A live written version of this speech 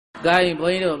gai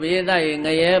boi do bi dai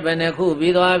ngaye bane khu bi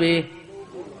twa bi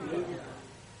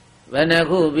bane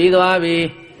khu bi twa bi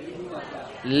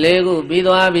le khu bi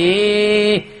twa bi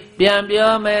pian pyo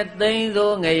me tain so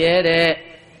ngaye de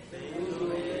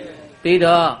pi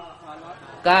do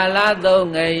ca la tho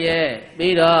ngaye pi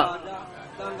do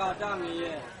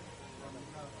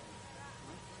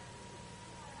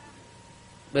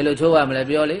bê lô chô mà lại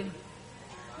biểu lý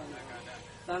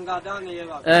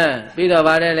bây giờ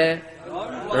bà đây là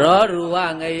rõ rùa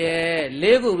ngày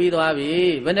lễ cụ bị thoa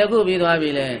bị vấn đề cụ bị thoa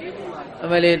bị là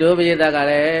mà lễ đồ bây giờ cả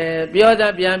là biểu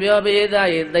ra biểu biểu bây giờ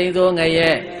tình số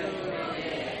ngày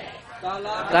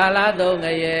ca la tô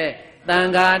ngày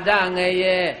tăng ca tra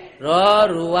ngày rõ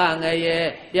rùa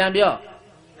ngày biểu biểu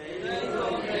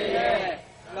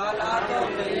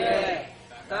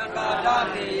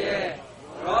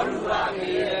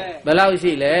bê lâu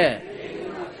xí lệ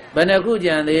bê nè khu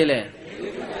chẳng thế lệ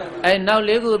anh nào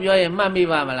lễ khu biểu hiện mami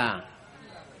vào mà là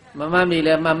mà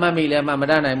mami lệ mà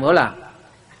ra này mua là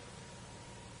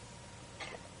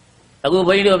aku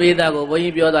bấy đồ bây giờ cô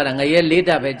bấy biểu ra là ngày lễ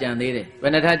ta phải chẳng thế đấy bê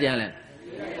nè thà chẳng lệ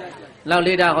nào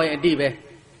lễ ta hỏi đi về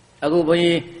aku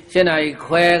bấy xin ai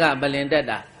khoe cả bê lên tết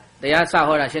đã để á sao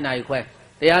hỏi là xin ai khoe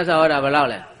để á sao hỏi là bê lâu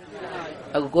lệ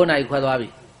aku cô này khoe toa bì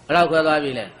bê lâu khoe toa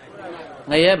bì lệ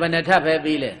ngày bê nè thà phải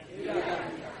bì lệ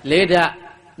lễ ta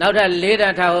nào ta lễ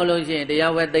ta thao luôn xin để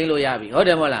nhau về tây lô ya bì hỏi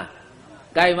được không là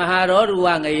cái mà hà rõ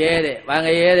rùa ngày đấy và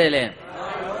ngày đấy lên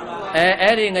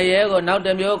đi ngày của nào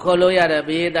tem biểu khô lô ya đấy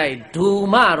bì đây đủ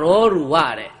mà rõ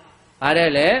rùa đấy à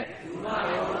đây lẽ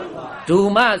đủ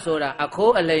mà số là à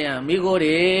khô ở đây à mi cô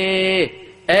đi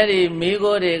đi mi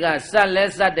cô đi cả sát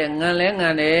đấy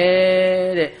ngàn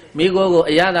đấy mi cô của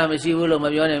ya ta mới xí vô mà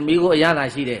biểu này mi cô ya ta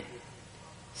xí đấy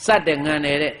sát đấy ngàn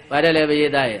đấy và đây là bì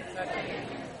đây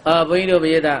bây giờ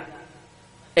bây giờ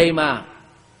em mà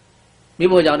mi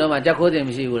bố cháu nó mà chắc khó gì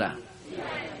mới xíu là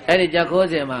đi chắc khó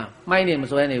gì mà mấy niệm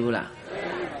số này vui là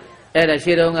là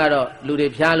xe đâu ngã đó lùi để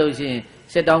phá lùi xin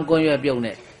sẽ đóng con việc biểu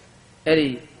này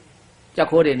đi chắc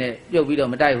khó gì này biểu video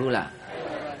mà đại vui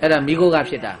là mi cô gặp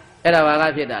chết à bà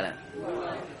gặp chết à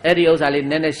là đi ông xã lên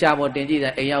nên xa một tiền gì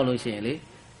là em nhau lùi xin đi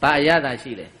bà ya ta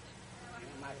xí đấy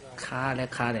khá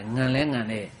đấy ngàn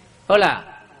đấyဟုတ်လား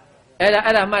အဲ့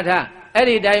ဒါမှတ်ထားအဲ့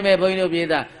ဒီတိုင်းပဲဘုန်းကြီးတို့ပြေး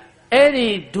တာအဲ့ဒီ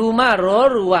ဒူမရော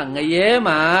ရူကငရဲ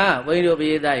မှာဘုန်းကြီးတို့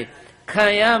ပြေးတာခံ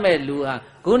ရမဲ့လူဟာ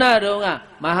ခုနတုန်းက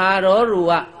မဟာရောရူ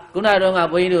ကခုနတုန်းက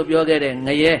ဘုန်းကြီးတို့ပြောခဲ့တဲ့င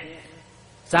ရဲ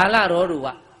ဇာလရောရူက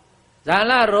ဇာ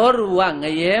လရောရူကင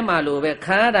ရဲမှာလို့ပဲ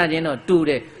ခံရတာချင်းတော့တူ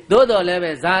တယ်သို့တော်လည်း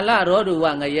ပဲဇာလရောရူက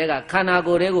ငရဲကခန္ဓာ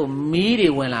ကိုယ်တွေကိုမီးတွေ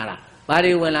ဝင်လာတာဘာ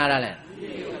တွေဝင်လာတာလဲ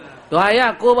ဒွါရ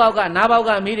ကိုးပေါက်ကနားပေါက်က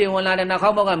မီးတွေဝင်လာတယ်နှာခေါ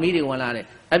င်းပေါက်ကမီးတွေဝင်လာတယ်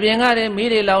အပြင်ကလည်းမီး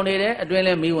တွေလောင်နေတယ်အတွင်းလ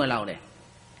ည်းမီးဝင်လောင်တယ်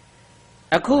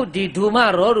အခုဒီဒူမ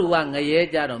ရောရူကငရဲ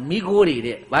ကြတော့မီးကိုးတွေ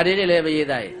တဲ့ဗါတွေလည်းပဲရေး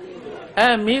သား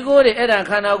ရဲ့မီးကိုးတွေအဲ့ဒါ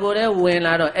ခန္ဓာကိုယ်ထဲဝင်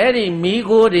လာတော့အဲ့ဒီမီး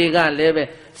ကိုးတွေကလည်းပဲ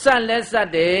စက်လက်စက်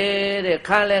တယ်တဲ့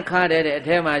ခါလဲခါတယ်တဲ့အ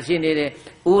ထဲမှာရှိနေတဲ့ဥ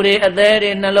တွေအသေး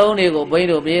တွေနှလုံးတွေကိုဘိန်း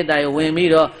တို့ပြေးတိုင်ဝင်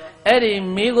ပြီးတော့အဲ့ဒီ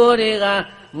မီးကိုးတွေက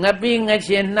ငပိင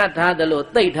ချင်နှတ်ထားသလို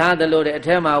တိတ်ထားသလိုတဲ့အ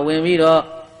ထဲမှာဝင်ပြီးတော့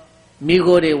မီး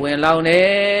ကိုးတွေဝင်လောင်တ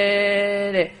ယ်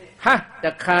တဲ့ဟာတ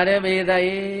ခါတည်းပြေးတိုင်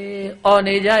အော်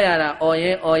နေကြရတာ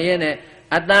အော်ရင်နဲ့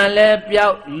အတန်လဲပြော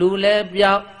က်လူလဲ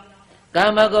ပြောက်ကာ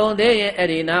မဂုဏ်သေးရင်အဲ့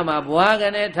ဒီနာမှာဘွားက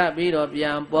နေထပ်ပြီးတော့ပြ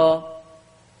န်ပေါ်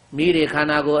မိတွေခန္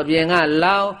ဓာကိုယ်အပြင်က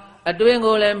လောင်အတွင်း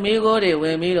ကိုလည်းမိကိုယ်တွေဝ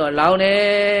င်ပြီးတော့လောင်နေ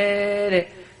တဲ့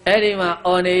အဲ့ဒီမှာ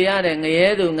အော်နေရတဲ့ငရဲ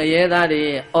သူငရဲသားတွေ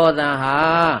အော်တန်ဟာ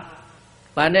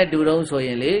ဘာနဲ့တူတုံးဆိုရ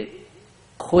င်လေ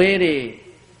ခွေးတွေ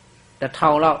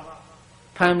1000လောက်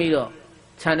ဖမ်းပြီးတော့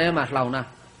ခြံထဲမှာလှောင်တာ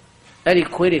အဲ့ဒီ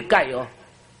ခွေးတွေကြိုက်ရော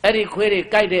အဲ့ဒီခွေးတွေ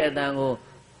ကြိုက်တဲ့အတန်ကို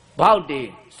ဘောက်တွေ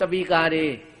စပီကာတွေ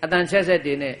အတန်ဆက်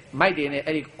တွေနဲ့မိုက်တွေနဲ့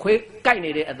အဲ့ဒီခွေးကြိုက်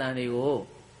နေတဲ့အတန်တွေကို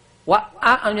ဝါ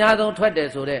အများဆုံးထွက်တယ်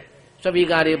ဆိုတော့စပီ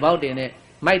ကာတွေဘောက်တွေနဲ့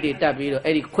မိုက်တွေတက်ပြီးတော့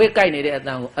အဲ့ဒီခွေးကြိုက်နေတဲ့အတ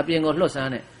န်ကိုအပြင်ကိုလွှတ်ဆ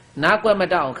န်းနဲ့နားကွက်မ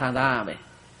တက်အောင်ခံစားရမယ်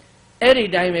အဲ့ဒီ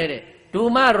တိုင်းပဲတဲ့ဒူ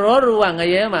မရောရူကင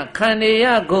ရဲမှာခံနေရ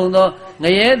ကုန်သောင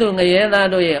ရဲသူငရဲသား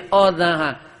တို့ရဲ့အော်သံဟာ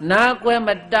နားကွက်မ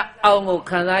တက်အောင်ကို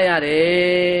ခံစားရတ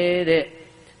ယ်တဲ့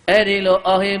အဲ့ဒီလို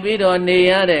အော်ဟင်ပြီးတော့နေ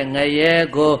ရတဲ့ငရဲ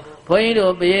ကိုဘုန်းကြီး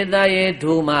တို့ပြေးသားရေး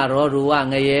ဒူမရောရူက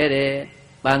ငရဲတဲ့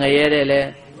။ဘာငရဲတဲ့လဲ။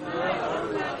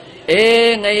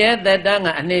ငရဲသက်တမ်းက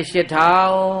အနှစ်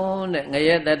8000တဲ့င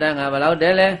ရဲသက်တမ်းကဘယ်လောက်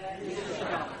တဲ့လဲ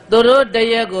။သူတို့တ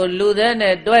ရက်ကိုလူသေး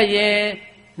နဲ့တွက်ရင်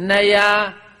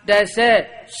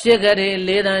218ကလေး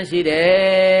4တန်းရှိတ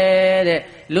ယ်တဲ့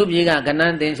။လူပြည်ကကန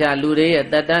န်းတင်ရှာလူတွေရဲ့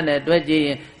သက်တမ်းနဲ့တွက်ကြည့်ရ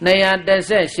င်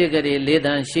218ကလေး4တ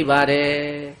န်းရှိပါတယ်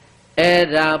။အဲ့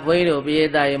ဒါဘုန်းကြီးတို့ပြေး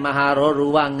သားရေးမဟာရောရူ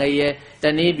ဝငရဲတ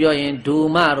နည်းပြောရင်ဒူ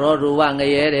မရောရူဝင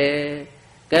ရဲတဲ့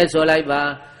ကဲဆိုလိုက်ပါ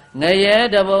ငရဲ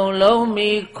တပုံလုံးမီ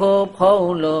ခို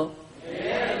ဖုံးလို့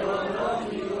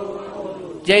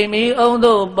ကျိန်မီအောင်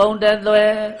တို့ပုံတသွဲ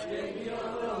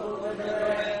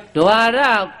ဒွါရ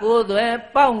ကိုသွဲ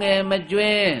ပေါက်ငယ်မကျွ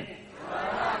င်း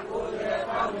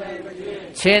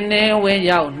ချင်းနှင်းဝင်း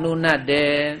ရောက်နှုတ်နှတ်တ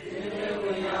ယ်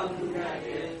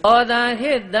ဩတံ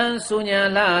ဟိတံစုညာ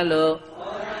လာလို့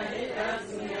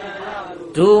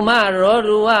ဒုမရော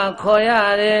ရူဝခေါ်ရ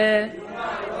တယ်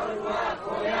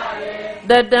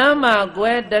တတမ်းမှာ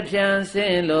ကွဲတပြန်စ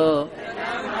င်းလို့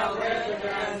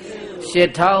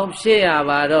8000ဖြစ်ရ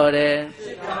ပါတော့တယ်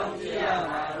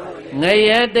င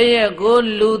ရဲတရက်ကို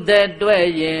လူသက်တွဲ့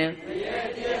ရင်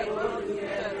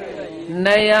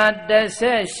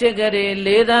218ကလေး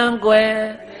4သန်းကွယ်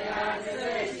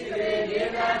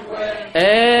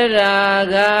အဲ့ဒါ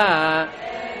က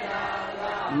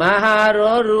မဟာ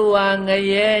ရောရူဝင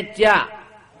ရဲကြ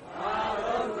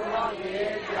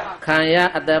ခံရ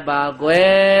အတ္တပါကွ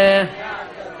ယ်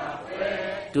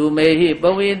ဒုမေဟိပ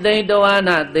ဝိသိတဝ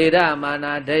နာသေရမာ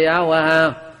နာတရားဝဟံ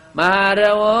မဟာရ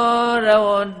ဝရဝ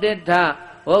တိထ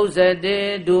ဝုဇတိ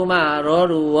ဒုမရော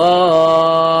ရူဝ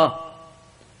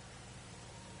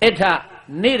ဣထ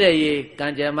နိရယေကံ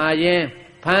ကြမယင်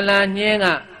ဖန်လာညင်းက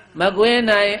မကွင်း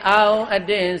နိုင်အောင်အ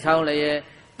တင်းဆောင်လျက်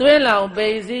သွင်းလောင်ပိ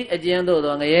စီအကျဉ်သို့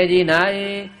သောငရဲကြီး၌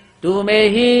ဒုမေ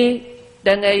ဟိတ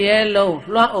ငရဲလုံး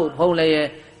လွှမ်းအုပ်ဖုံးလျက်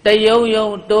တယုံယုံ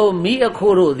တိုးမိအခု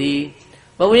တို့သည်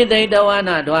ပဝိသိတဝ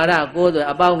နာဓွာရကိုးသွဲ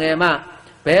အပေါင်းငယ်မှ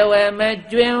ဘယ်ဝဲမဲ့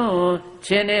ကျွင်းချ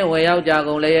င်းနှင်းဝဲရောက်ကြ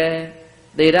ကုန်လျက်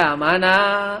သေရမာနာ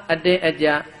အတင်းအကြ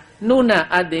နှုဏ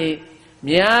အတ္တိ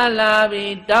များလာ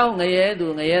ပြီးတောင်းငရဲသူ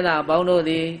ငရဲသားပေါင်းတို့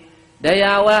သည်တ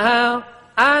ရားဝဟံ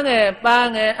အားငယ်ပါ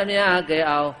ငယ်အများကဲ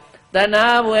အောင်တဏှာ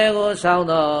ဘွယ်ကိုဆောင်း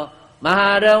သောမ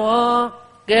ဟာရဝံ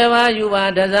ကဲဝါယူပါ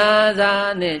တစားစား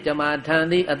နှင့်ကြမထံ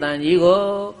သည့်အတန်ကြီးကို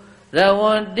ရ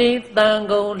ဝံတိတန်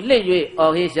ကုန်လှစ်၍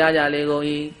အော်ဟိရှားကြလေကုန်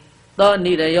၏သော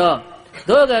နိရယော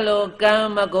သို့ကလေးကံ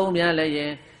မကုံများလည်းရ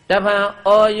င်တဖန်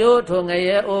အော်ယိုးထုံင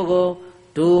ရဲအိုကို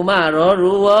ဒုမရော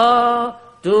ရူဝ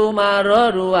ဒုမရော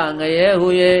ရူဝငရဲဟူ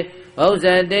၍ဥဇ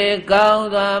တေကောင်း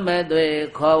စွာမသွေ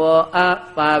ခေါ်ဝအပ်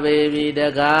ပါပေပြီတ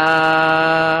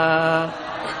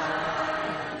ကား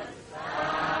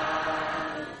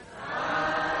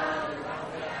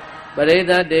ပရိ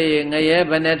သတ်တေငရဲ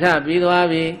ဘဏ္ဍထပြီးသွား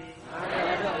ပြီ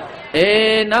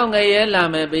အေးနောက်ငရဲလာ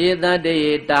မယ်ပရိသတ်တေ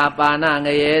တာပါဏင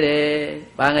ရဲတဲ့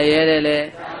ဘာငရဲတဲ့လဲ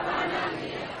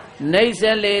နေဆ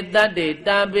လေတတ္တေ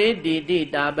တာပေတိတိ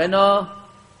တာဘနော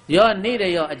ယောနိရ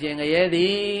ယောအကျင်ငရဲသ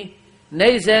ည်နေ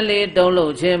ဆလေတုံး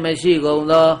လုံးခြင်းမရှိကုန်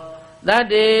သောတတ္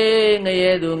တေင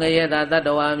ရဲသူငရဲသာတတ္တ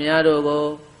ဝါများတို့ကို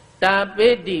တာပေ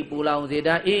တိပူလောင်စေတ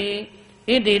တ်၏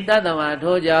ဣတိတတ္တဝါ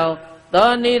ထို့ကြောင့်သော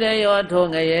နိရယောထို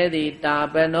ငရဲသည်တာ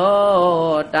ပနော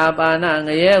တာပါဏင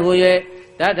ရဲဟု၍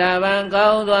တထဗံကော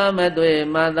င်းစွာမသွေ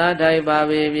မသာထိုက်ပါ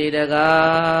ပေပြီတ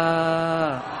ကား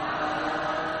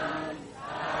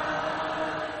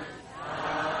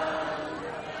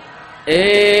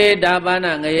အေးတာပါဏ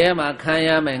ငရဲမှာခံရ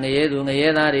မယ်ငရဲသူငရဲ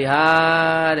သားတွေဟာ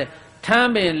တဲ့ထ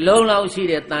မ်းပင်လုံးလောက်ရှိ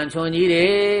တဲ့တန်ချွန်ကြီးတွေ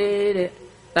တဲ့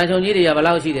တန်ချွန်ကြီးတွေကဘယ်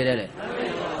လောက်ရှိတယ်တဲ့လဲ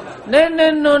နဲနဲ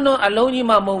နုံနုံအလုံးကြီး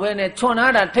မှမဟုတ်ပဲနဲ့ချွန်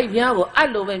ထားတာထိပ်ပြားကိုအဲ့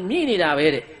လိုပဲမြည်နေတာပဲ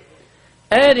တဲ့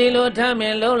အဲ့ဒီလိုထမ်းပ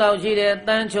င်လုံးလောက်ရှိတဲ့တ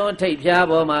န်ချွန်ထိပ်ပြား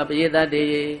ပေါ်မှာပရိသတ်တွေ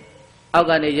အောက်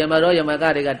ကနေယမရောယမက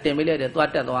တွေကတင်ပေးလိုက်တယ်သွား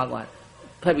တက်သွားကွာ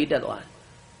ဖက်ပြီးတက်သွား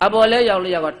အပေါ်လဲရောက်လဲ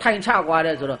ရောက်ကထိုင်ချကွာ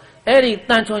တဲ့ဆိုတော့အဲ့ဒီ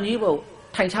တန်ချွန်ကြီးပေါ်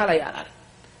ထိုင်ချလိုက်ရတာ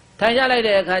ထိုင်ချလိုက်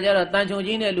တဲ့အခါကျတော့တန်ချုံ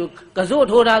ကြီးနဲ့လူကစိုး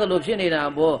ထိုးထားသလိုဖြစ်နေတာ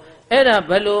ပေါ့အဲ့ဒါ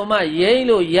ဘယ်လိုမှရိမ့်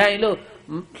လို့ရိုင်လို့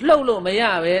လှုပ်လို့မရ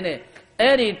ပဲနဲ့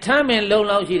အဲ့ဒီထမ်းပင်လုံ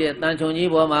လောက်ရှိတဲ့တန်ချုံကြီး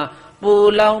ပေါ်မှာပူ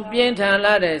လောင်ပြင်းထန်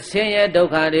လာတဲ့ဆင်းရဲဒု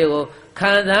က္ခတွေကို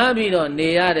ခံစားပြီးတော့နေ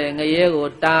ရတဲ့ငရဲကို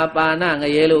တာပါဏင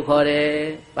ရဲလို့ခေါ်တယ်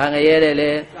။ဘာငရဲတဲ့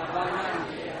လဲ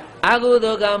အကု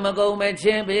သိုလ်ကမကုံမချ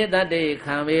င်းပိသတ္တိ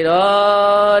ခံပြီး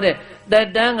တော့တဲ့တ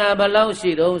တန်းကဘလောက်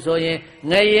ရှိတုံးဆိုရင်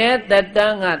ငရဲတတ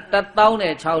န်းက16000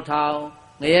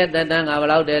ငရဲတတန်းကဘ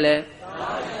လောက်တယ်လဲ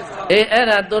အေးအဲ့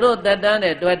ဒါသူတို့တတန်း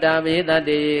နဲ့တွေ့တာပိသတ္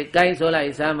တိကိုင်းဆိုလို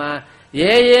က်စမ်းပါ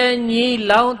ရဲရဲညီ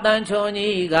လောင်းတန်ချုံ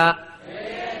ကြီးက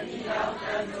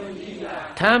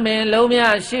ထမ်းပင်လုံး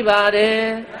များရှိပါတယ်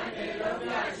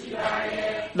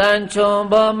တန်ချုံ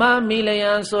ပေါ်မှာမိ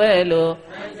လျံဆွဲလို့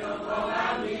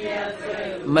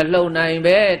မလှုပ်နိုင်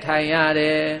ပဲထိုင်ရတ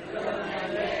ယ်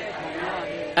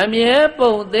အမြဲ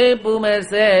ပုံသေးပူမဲ့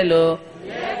ဆဲလို့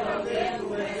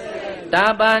တာ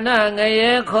ပါဏင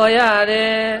ရဲခေါ်ရတ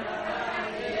ယ်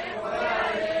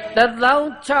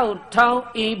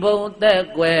16000ဤဘုံသက်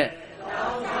ကွယ်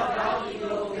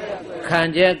ခံ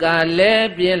ချက်ကလဲ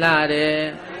ပြင်းလာတယ်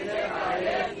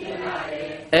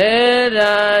အဲ့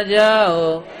ဒါကြောင့်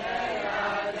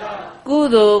ကု ကု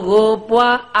သိုလ်ကို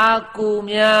ပွားအားကူ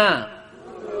များ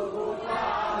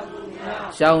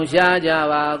ရှောင်ရှားကြ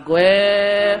ပါကွ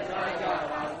ယ်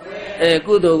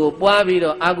ကုသိုလ်ကိုပွားပြီး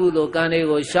တော့အကုသိုလ်ကံတွေ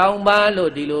ကိုရှောင်ပါ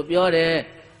လို့ဒီလိုပြောတယ်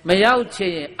မရောက်ချ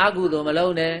င်ရင်အကုသိုလ်မလု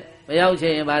ပ်နဲ့မရောက်ချ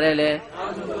င်ရင်ဗါတယ်လေ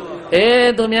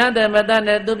သူများတဲ့မတတ်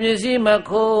နဲ့သူပစ္စည်းမ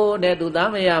ခိုးနဲ့သူသား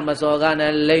မရမစော်က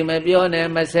နဲ့လိမ်မပြောနဲ့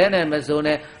မဆဲနဲ့မဆိုး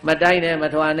နဲ့မတိုက်နဲ့မ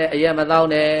ထွာနဲ့အရက်မသော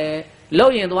နဲ့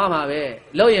လို့ရင်သွားမှာပဲ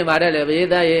လို့ရင်ဗါတယ်လေပရိ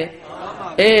သတ်ရေ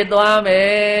သွားမ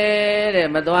ယ်တဲ့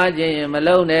မသွားခြင်းရင်မ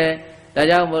လုံးနဲ့ဒါ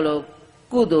ကြောင့်မို့လို့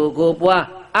ကုသိုလ်ကိုပွား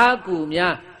အာကု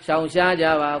များရှောင်ရှားကြ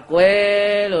ပါကွ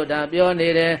ယ်လို့ဒါပြောနေ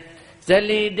တယ်ဇ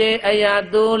လီတေအယာ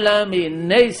တူလမ်းမိ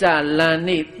နေဆာလန်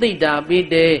နိတိတာပိ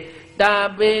တေတာ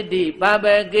ပေတိပပ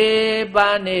ကေပါ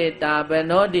နေတာဘ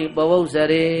နောတိပဝုစ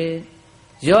ရေ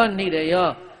ယောနိတယော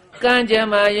ကံကြမ္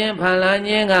မာရင်ဖန်လာ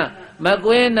ခြင်းကမ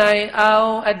ကွေးနိုင်အော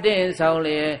င်အတင်းဆောင်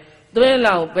လျက်သွင်း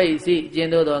လောက်ပိတ်စီကျ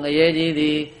င်းတို့သောငရဲကြီးသ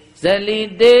ည်ဇလီ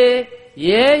တေ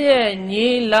ရဲရဲညီ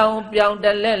လောင်ပြောင်တ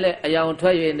လက်လက်အယောင်ထွ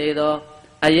က်၍နေသော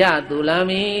အယတူလမ်း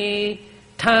မီ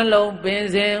ထန်းလုံးပင်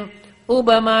စဉ်ဥပ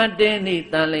မာတင်းနိ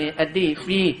တန်လင်အတိ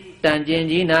ပြီးတန်ကျင်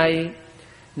ကြီး၌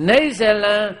နေဆ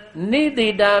လံနိတိ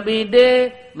တာပိတေ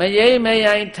မယိမ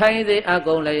ယိုင်ထိုင်းစေအ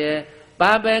ကုန်လည်း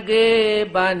ပါပကေ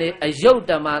ပါနေအယုတ်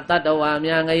တမတတ္တဝါ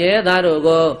များငရဲသားတို့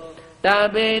ကိုတာ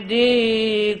ပေတိ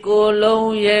ကို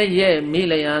လုံးရဲရဲမိ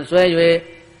လျံဆွဲ၍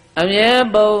အမြဲ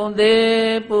ပုံ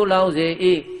သေးပူလောင်စေ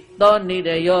၏သောနိတ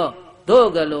ယောတို့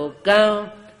ကလိုကံ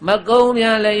မကုံ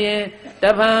များလည်းတ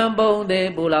ဖန်ပုံသေး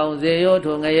ပူလောင်စေရော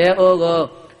ထိုငရဲအိုကို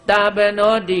တာပ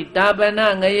နောတိတာပန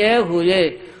ငရဲဟု၍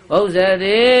ဥစ္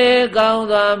စေကောင်း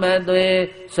စွာမသွေ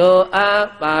ဆိုအား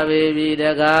ပါပေပြီတ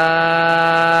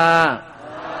ကား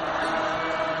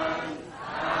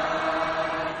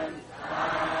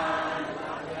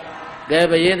ကဲ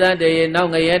ပရိသတ်တွေနော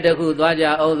က်ငရဲတစ်ခုသွားကြ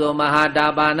အောင်ဆိုမဟာတာ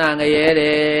ပါဏငရဲ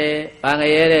တဲ့ဘာင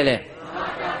ရဲတဲ့လဲ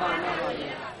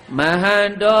မဟ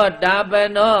န္တောတာပ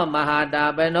နောမဟာတာ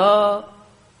ပနော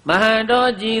မဟန္တော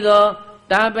ကြည်သော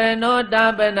တာပနောတာ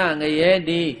ပနငရဲ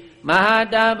တိမဟာ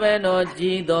တာပနောကြ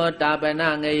ည်သောတာပန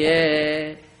ငရဲ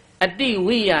အတိ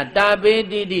ဝိယတာပေ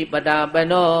တိတိပတာပ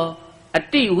နောအ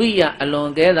တိဝိယအလွန်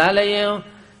ကဲသာလျင်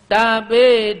တာပေ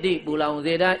တိပူလောင်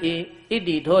စေတတ်၏ဣ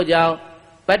တိထို့ကြောင့်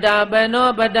ပတာပနော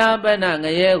ပတာပနင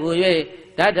ရဲဟု၍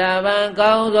တထဗံ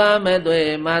ကောင်းစွာမသွေ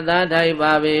မသာထိုက်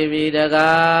ပါပေပြီတ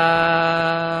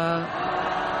ကား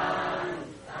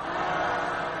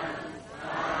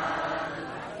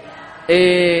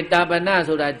တာပန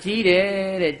ဆိုတာကြီးတယ်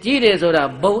တဲ့ကြီးတယ်ဆိုတာ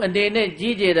ဘုံအနေနဲ့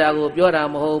ကြီးကျယ်တာကိုပြောတာ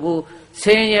မဟုတ်ဘူးဆ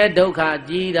င်းရဲဒုက္ခ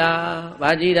ကြီးတာ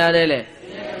ဘာကြီးတာလဲ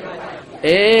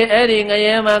အဲ့ဒီင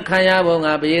ရဲမှာခံရပုံက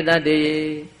ပရိသတ်တွေ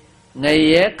င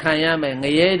ရဲခံရမယ်င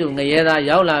ရဲတို့ငရဲသား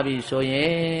ရောက်လာပြီဆိုရ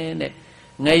င်တဲ့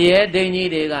ငရဲဒိန်ကြီး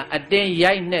တွေကအတင်း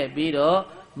ရိုက်နှက်ပြီးတော့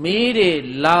မီးတွေ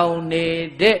လောင်နေ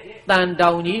တဲ့တန်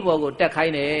တောင်ကြီးပေါ်ကိုတက်ခို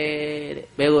င်းတယ်တဲ့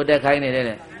ဘယ်ကိုတက်ခိုင်းနေ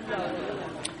လဲ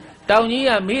တောင်ကြီး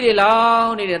ကမီးတွေလော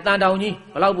င်နေတဲ့တန်တောင်ကြီး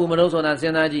ဘလောက်ပူမလို့ဆိုတာစ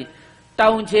ဉ်းစားကြည့်တော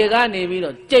င်ခြေကနေပြီး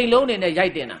တော့ကြိမ်လုံးနေနဲ့ရို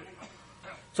က်တင်တာ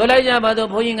ဆိုလိုက်ကြပါတော့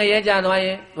ဘုန်းကြီးငရဲကြသွားရ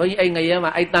င်ဘုန်းကြီးအဲ့ငရဲ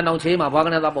မှာအဲ့တန်တောင်ခြေမှာဘွားက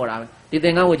နဲ့သွားပေါ်တာပဲဒီသ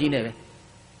င်္ကန်းဝတ်ကြီးနဲ့ပဲ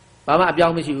ဘာမှအပြော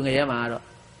င်းမရှိဘူးငရဲမှာတော့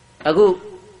အခု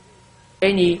အ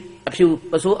င်ကြီးအဖြူ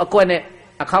ပစိုးအကွက်နဲ့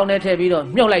အခေါင်းနဲ့ထည့်ပြီးတော့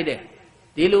မြုပ်လိုက်တယ်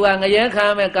ဒီလူကငရဲခံ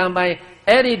မဲ့ကံပိုင်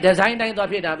အဲ့ဒီဒီဇိုင်းတိုင်းသွား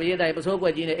ဖြစ်တာပရိသတ်ပစိုးကွ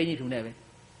က်ကြီးနဲ့အင်ကြီးဖြူနဲ့ပဲ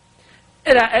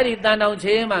အဲ့ဒီတန်တောင်ချ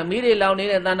င်းမှာမိတွေလောင်နေ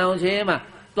တဲ့တန်တောင်ချင်းမှာ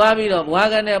သွားပြီးတော့ဘွား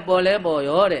ကနဲ့ပေါ်လဲပေါ်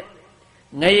ရောတဲ့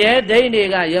ငရဲဒိန်းတွေ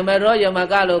ကယမရောယမ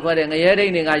ကလို့ခေါ်တဲ့ငရဲဒိ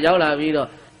န်းတွေကရောက်လာပြီးတော့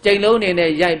ကျိန်လုံးနေ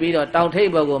နဲ့ရိုက်ပြီးတော့တောင်ထိပ်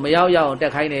ဘော်ကိုမရောက်အောင်တ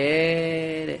က်ခိုင်းတ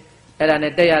ယ်တဲ့အဲ့ဒါ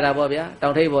နဲ့တက်ရတာပေါ့ဗျာတော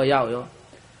င်ထိပ်ဘော်ရောက်ရော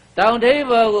တောင်ထိပ်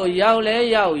ဘော်ကိုရောက်လဲ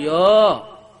ရောက်ရော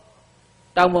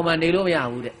တောင်ပေါ်မှာနေလို့မရ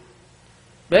ဘူးတဲ့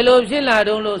ဘယ်လိုဖြစ်လာ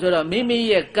တုံးလို့ဆိုတော့မိမိ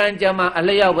ရဲ့ကံကြမ္မာအ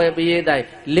လျောက်ပဲပြည့်တိုက်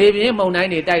လေပြင်းမုန်တိုင်း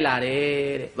တွေတိုက်လာတ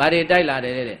ယ်တဲ့ဘာတွေတိုက်လာတ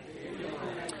ယ်တဲ့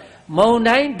မုန်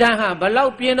တိုင်းဓာတ်ဟာဘလော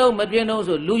က်ပြင်းတော့မပြင်းတော့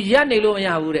ဆိုလူရက်နေလို့မရ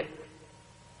ဘူးတဲ့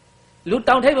လူ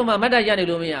တောင်ထိပ်ပေါ်မှာမတ်တက်ရက်နေ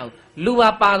လို့မရဘူးလူ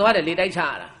ပါသွားတယ်လေတိုက်ချ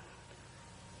ရတာ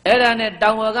အဲ့ဒါနဲ့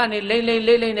တောင်ပေါ်ကနေလိမ့်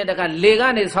နဲ့တခါလေက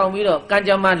နေဆောင်းပြီးတော့ကံ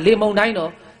ကြမ္မာလေမုန်တိုင်း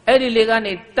တော့အဲ့ဒီလေက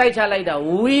နေတိုက်ချလိုက်တာ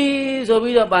ဝီးဆို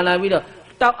ပြီးတော့ပါလာပြီးတော့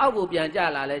တောက်အောက်ကိုပြန်ကျ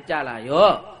လာလဲကျလာရော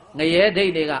ငရဲဒိ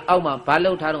တ်တွေကအောက်မှာဘာ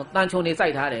လှုပ်ထားတော့တန်ချုံတွေစို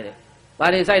က်ထားတယ်တဲ့ဘာ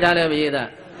တွေစိုက်ထားလဲမရေးသား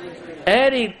အဲ့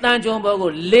ဒီတန်ချုံဘောကို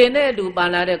လေနဲ့အတူပါ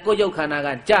လာတဲ့ကိုယ်ရုပ်ခန္ဓာက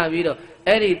ကြပြီးတော့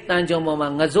အဲ့ဒီတန်ချုံပေါ်မှာ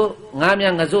ငစို့ငါးမြ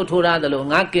ငစို့ထိုးထားသလို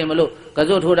ငါကင်မလို့င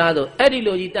စို့ထိုးထားဆိုအဲ့ဒီ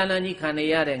လိုကြီးတန်လန်းကြီးခံနေ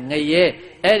ရတဲ့ငရဲ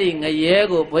အဲ့ဒီငရဲ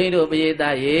ကိုဘုန်းကြီးတို့ပရိသ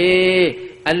တ်ရေ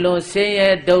အလွန်ဆင်းရဲ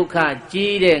ဒုက္ခ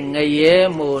ကြီးတဲ့ငရဲ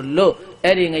မို့လို့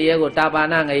အဲ့ဒီငရဲကိုတာပါ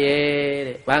ဏငရဲ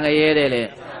တဲ့ဘာငရဲတဲ့လဲ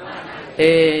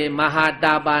မဟာ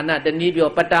တာပါဏတနည်းပြော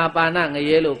ပတာပါဏင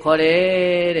ရဲလို့ခေါ်တ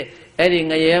ယ်တဲ့ Eddie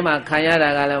Nayama,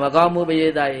 Kayara, Magamu,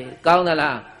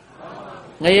 Kaunala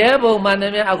Nayabo,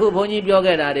 Manamia, Akuponi,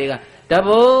 Bioga,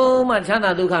 Dabo,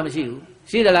 Manchana, Dukamshu.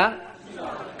 See the la?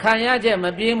 Kayaja,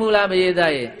 Mabimula,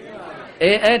 Beyedai.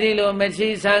 Edilo,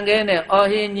 Mechi, Sangene, or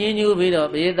he knew Vido,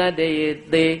 Beyeda,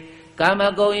 they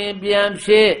Kama going Biam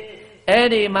She,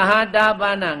 Eddie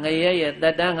Mahadabana, Naye,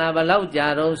 the Danga,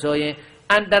 Balau, so ye,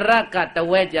 and the Raka, the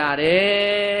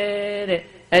Wedjare,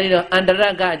 Edilo, and the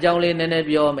Raka, Jolin and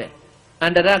Biome.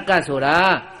 And the Raka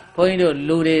Sura, point to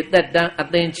Ludi that done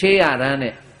at the Chia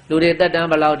Rane, Ludi that done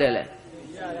below Dele.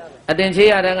 At the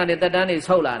Chia Rang and the done is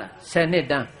Hola, send it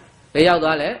down. The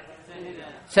Yaudale,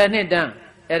 send it down.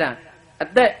 Era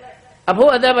at that. A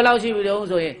poor other below she will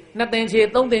also nothing she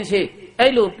don't think she.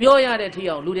 Elu, Pioya de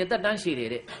Tio, Ludi that done she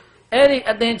did it. Eddie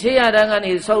at the Chia Rang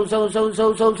is so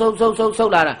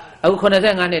Lara. I will connect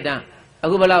it down. I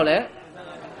will allow it.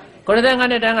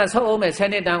 Connect it down so old,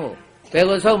 send it down. There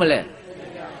goes so many.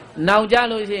 Now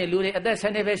Jalo is a Ludi at that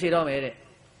Sanifesiro made it.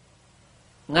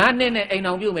 Nane ain't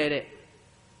no view made it.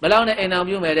 Balona ain't no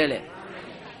view made it.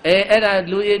 Era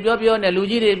Louis Bion and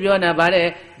Luigi Biona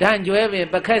Bare, Dan Joevi,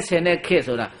 Bacas and a kiss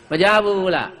or that.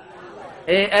 Majabula.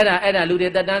 Era Ludi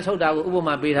that dance hold out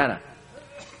Uma Bihara.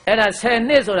 Era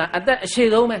Sanisora at that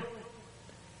Shidome.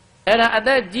 Era at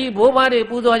that G. Bobadi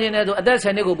Budoyan at that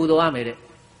Sanigo Budoa made it.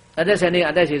 At that Sani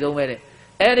at that Shido made it.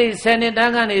 Eddie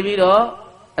Sanidangan Evido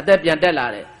at that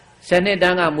Piantella.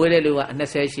 Senedanga Murelua,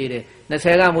 Nasashire,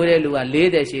 Nasega Murelua,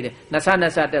 Lady Shire, Nasana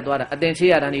Satadora,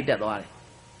 Adensia and Idadore.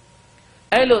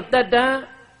 Elo Tata,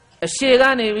 a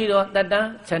Shigani Vido,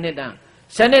 Tata, Senedan.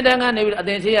 Senedanga Neville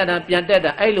Adensia and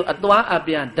Piantetta, Elo Atua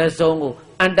Apian, the Zongo,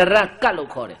 and the Rakalo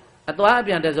Core. Atua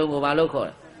Apian, the Zongo Valo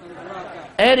Core.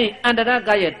 Eddie, and the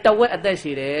Rakaya, Tawa at the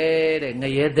Shire,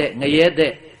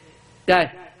 Nayede.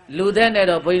 Guy,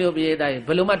 Ludenero, Pino Bieda,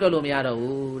 Pelumato Lumiaro.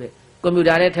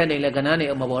 Commuter attending like an annie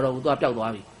of Maboro to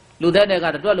Apple. Lieutenant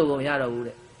got a 12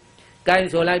 year. Kind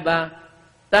so like ba.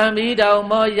 Tammy down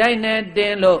more Yaine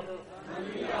Den Lo.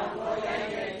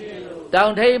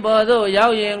 Down table,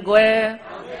 Yao Yin Gue.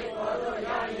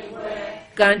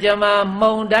 Kanjama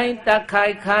Mondain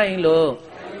Takai Kain Lo.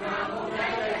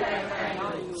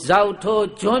 Zauto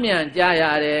Jumian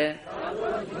Jayare.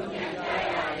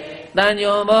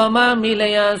 Danyo Mama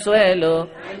Milian Suelo.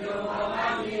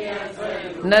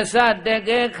 Nasa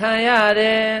dege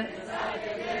Kayare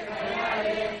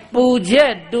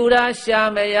Pujet Dura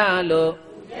Shamayalo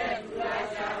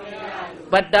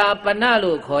Bada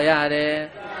Panalo Koyare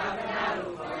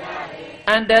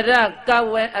and the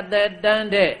Rakawe at the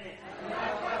Dande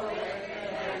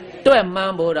to a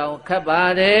mambo down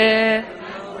Kabare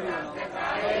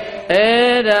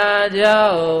Era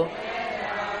Jao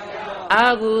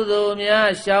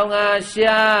Agudumia Shanga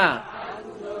Sha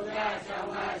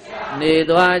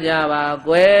Nidwa Java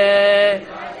Gue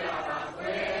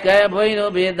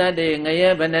Gabuino be that day,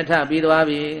 Naya Beneta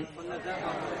Bidwabi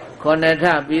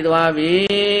Coneta Bidwabi.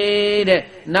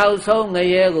 Now so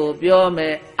Nayego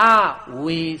Biome,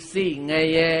 we see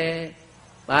Naye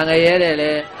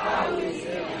Bangayele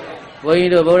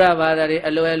Going to Bora Badari,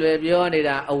 Aloe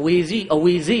Bionida, a wheezy,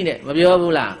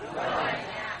 Mabiobula.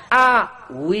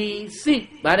 We see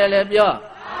Badale Bio.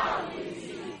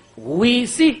 We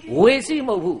see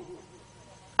Mohu.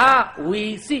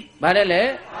 We see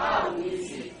Badale.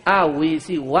 We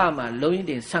see Wama, Loin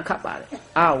in Sankapare.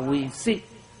 We see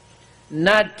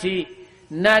Nati,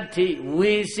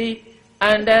 we see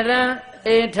Andara,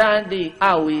 Etandi,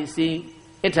 we see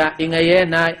Eta in a year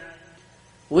night.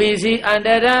 We see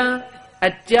Andara,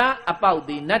 a jar about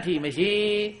the Nati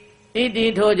machine.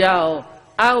 Iti Tojao,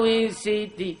 we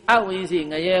see a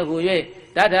year who ye.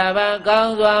 That have a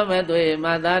count with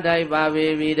Mother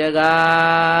Baby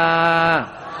Vidaga.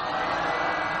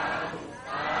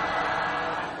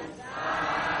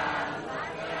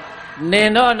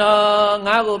 Neno no,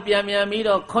 Nago Piamia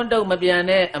Mido, Condo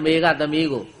Mabiane, Amiga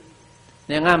Damigo.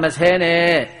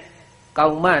 Nengamasene,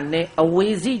 Kaumane, a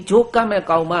wheezy Jokame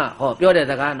Kauma, or Pure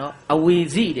Dagano, a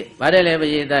wheezy, but I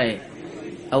never die.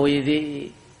 A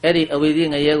wheezy, Eddie, a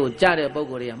wheezing a year with Jade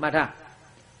Bogoria, Mata.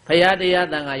 Payadea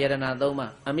Danga Yarana Doma,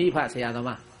 Amipa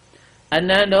Sayadama.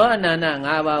 Anando, Anana,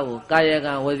 Nava,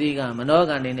 Kayaga, Waziga,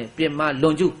 Manogan in it, Pima,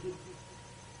 Lonju.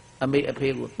 I made a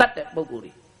pig with that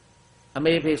Boguri. I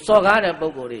made a pig so hard at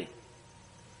Boguri.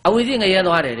 I was in a year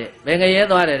to it, when a year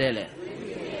to it.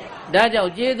 Daja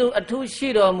Jedu, a 2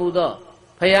 sheet or Mudo,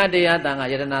 Payadea Danga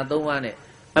Yarana Domane,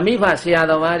 Amipa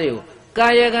Sayadamario.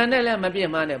 Kayaganella may be a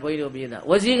man, Boyo Bida.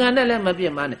 Waziganella may be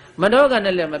a man,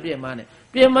 Manoganella may be a man.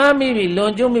 Piamami,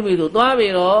 Lonjo Mimi,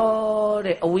 Davi,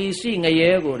 we sing a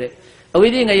year ago. A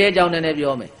wedding a year down and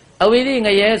Ebiome. အဝိဇ္ဇင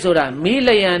ရဲဆိုတာမီး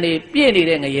လျံနေပြည့်နေ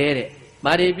တဲ့ငရဲတဲ့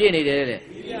ဘာတွေပြည့်နေတယ်တဲ့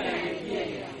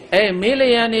မီး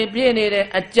လျံနေပြည့်နေတဲ့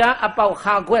အကြားအပေါက်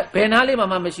ဟာခွက်ဘယ်နားလေးမှ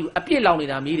မရှိဘူးအပြည့်လောင်နေ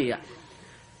တာမီးတွေက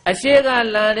အရှိက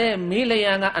လာတဲ့မီး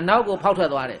လျံကအနောက်ကိုဖောက်ထွက်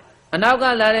သွားတယ်အနောက်က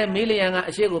လာတဲ့မီးလျံက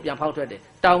အရှိကိုပြန်ဖောက်ထွက်တယ်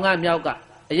တောင်ကမြောက်က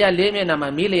အရက်လေးမျက်နှာမှာ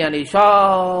မီးလျံတွေရှော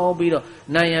င်းပြီးတော့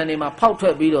နိုင်ရန်တွေမှာဖောက်ထွ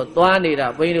က်ပြီးတော့သွားနေတာ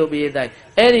ဘိန်းတို့ပြေးတိုင်း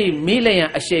အဲ့ဒီမီးလျံ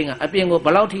အရှိကအပြင်ကိုဘ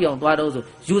လောက်ထိအောင်သွားတော့ဆို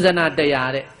ယူဇနာ100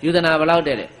တဲ့ယူဇနာဘလောက်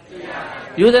တဲ့လေ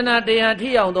ယူဇနာ100ထိ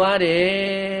အောင်သွားတ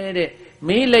ယ်တဲ့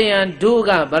မီးလျံဒုက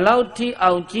ဘလောက်ထိ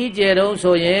အောင်ကြီးကျယ်တော့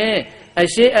ဆိုရင်အ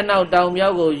ရှိအနောက်တောင်မြော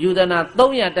က်ကိုယူဇနာ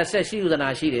318ယူဇနာ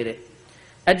ရှိတယ်တဲ့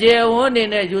အကျယ်ဝန်းနေ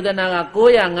တဲ့ယူဇနာက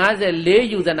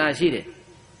954ယူဇနာရှိတယ်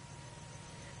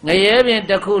ငရဲပင်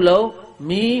တစ်ခုလုံး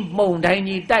မီးမှုန်တိုင်း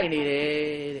ကြီးတိုက်နေတ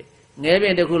ယ်တဲ့ငဲပ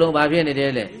င်တစ်ခုလုံးဘာဖြစ်နေတ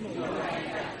ယ်လဲ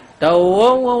တ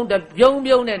ဝုံဝုံတပြုံး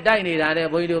ပြုံးနဲ့တိုက်နေတာတဲ့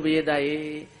ဘုန်းကြီးတို့ပြေးသားရေ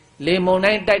လေမုန်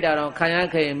တိုင်းတိုက်တာတော့ခံရ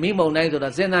ခဲ့မီးမုန်တိုင်းဆို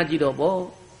တော့စဉ်းစားကြည့်တော့ပေါ့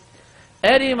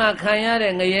အဲ့ဒီမှာခံရ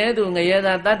တဲ့ငရဲသူငရဲ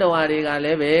သားတတ္တဝါတွေကလ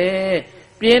ည်းပဲ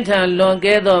ပြင်းထန်လွန်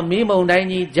ကဲသောမီးမုန်တိုင်း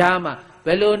ကြီးကြားမှာဘ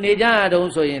ယ်လိုနေကြရ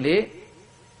တုံးဆိုရင်လေ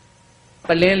ပ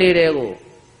လင်းလေးတွေကို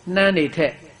နှမ်းနေထ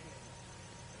က်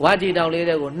ဝါကြည်တောင်လေး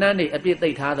တွေကိုနှမ်းနေအပြစ်သိ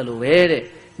ပ်ထားသလိုပဲတဲ့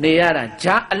နေရတာ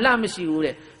ဂျာအလတ်မရှိဘူး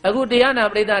တဲ့အခုတရားနာ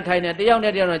ပရိသတ်ထိုင်နေတယောက်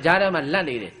နဲ့တယောက်တော့ဂျာထဲမှာလက်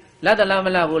နေတယ်လက်သလားမ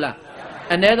လက်ဘူးလား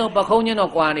အ ਨੇ ဆုံးပခုံးချင်း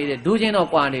တော့ကွာနေတယ်ဒူးချင်းတော့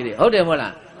ကွာနေတယ်ဟုတ်တယ်မဟုတ်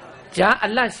လားဂျာအ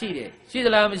လတ်ရှိတယ်ရှိသ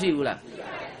လားမရှိဘူးလား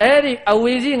အဲ့ဒီအ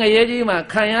ဝီစီငရဲကြီးမှာ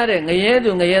ခံရတဲ့ငရဲ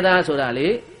သူငရဲသားဆိုတာလေ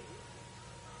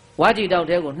ဝါကြည်တောင်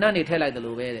ထဲကိုနှမ်းနေထည့်လိုက်သ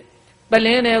လိုပဲတဲ့ပလ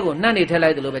င်းထဲကိုနှမ်းနေထည့်လို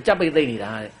က်သလိုပဲကြက်ပိတ်သိမ့်နေ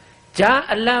တာတဲ့ဂျာ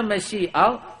အလတ်မရှိအော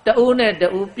င်တူးနဲ့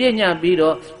တူးပြညတ်ပြီး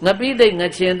တော့ငပိသိမ့်င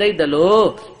ချင်သိမ့်တယ်လို့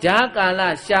ဂျာကာလ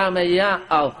ရှာမရ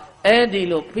အောင်အဲ့ဒီ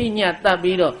လိုပြညတ်တတ်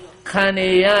ပြီးတော့ခံနေ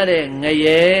ရတဲ့င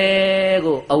ရဲ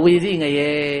ကိုအဝီစီင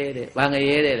ရဲတဲ့ဘာင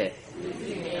ရဲတဲ့လေ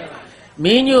မ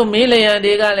င်းညိုမင်းလျံ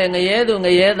တွေကလည်းငရဲသူင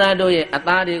ရဲသားတို့ရဲ့အ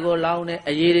သားတွေကိုလောင်းတယ်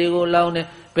အရည်တွေကိုလောင်းတယ်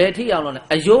ဘယ်ထိအောင်လောင်းလဲ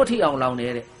အယိုးထိအောင်လောင်းတ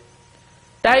ယ်တဲ့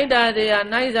တိုင်းတာတရား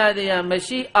နိုင်စာတရားမ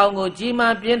ရှိအောင်ကိုကြီး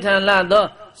မားပြင်းထန်လာသော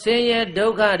ဆင်းရဲဒု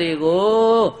က္ခတွေ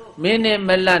ကိုမင်းနဲ့မ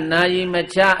လတ်နာယီမ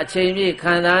ချအချိန်ပြည့်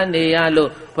ခံစားနေရလို့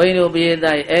ဘုန်းကြီးတို့ပြေး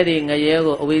တိုင်းအဲ့ဒီငရဲ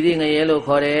ကိုအဝီစီငရဲလို့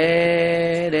ခေါ်တ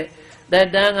ယ်တဲ့တက်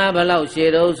တန်းကဘလောက်ရှည်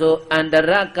တော့ဆိုအန္တ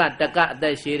ရကတကအသ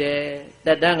က်ရှည်တယ်တ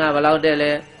က်တန်းကဘလောက်တဲ့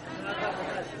လဲ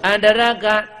အန္တရက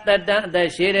တက်တန်းအသက်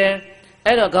ရှည်တယ်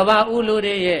အဲ့တော့ကဘာဦးလူ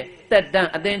တွေရဲ့တက်တန်း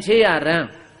အသင်ချေးရရန်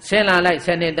ဆင်းလာလိုက်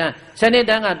7နှစ်တ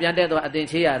န်းကပြန်တက်သွားအသင်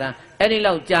ချေးရရန်အဲ့ဒီ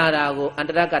လောက်ကြာတာကိုအန္တ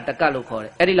ရကတကလို့ခေါ်တ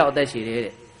ယ်အဲ့ဒီလောက်အသက်ရှည်တယ်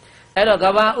တဲ့အဲ့တော့က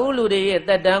ဘာဦးလူတွေရဲ့တ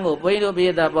က်တန်းကိုဘုန်းကြီးတို့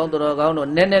ပြေးတာပေါင်းတော်ကောင်းတို့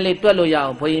နည်းနည်းလေးတွက်လို့ရအော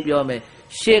င်ဘုန်းကြီးပြောမယ်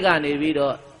ရှေ့ကနေပြီး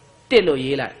တော့တစ်လို့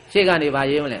ရေးလိုက်ရှေ့ကနေပါ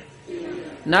ရေးမလဲ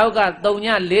နောက်က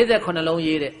349လုံး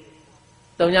ရေးတဲ့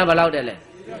3ညဘယ်လောက်တဲ့လဲ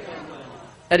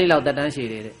အဲ့ဒီလောက်တက်တန်းရှည်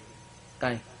တယ်တဲ့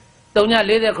ကဲ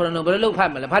349လုံးဘယ်လိုလုပ်ဖ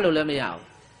တ်မလဲဖတ်လို့လည်းမရဘူး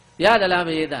ရသလားမ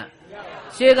ရေးတာ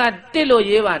ရှေ့ကတစ်လို့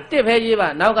ရေးပါတစ်ဖဲရေးပါ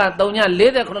နောက်က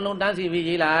349လုံးတန်းစီပြီး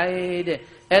ရေးလိုက်တဲ့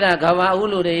အဲ့ဒါကဘာဦး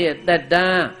လူတွေရဲ့တက်တ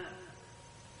န်း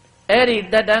အဲ့ဒီ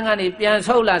တက်တန်းကနေပြန်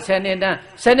ဆုတ်လာ10နှစ်တ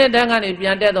န်းကနေပြ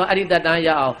န်တက်တော့အဲ့ဒီတက်တန်းရ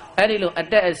အောင်အဲ့ဒီလိုအ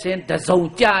တက်အဆင်းတစုံ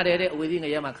ကြတယ်တဲ့အဝီစီင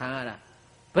ရဲမှာခံရတာ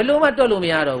ဘယ်လိုမှတွက်လို့မ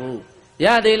ရတော့ဘူးရ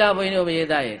သေးလားဘုန်းကြီးတို့မရေး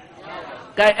သားရဲ့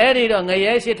ကဲအဲ့ဒီတော့င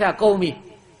ရဲရှိထကုန်ပြီ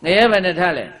ငရဲဘယ်နဲ့ထ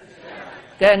လဲ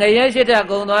ကဲငရဲရှိထ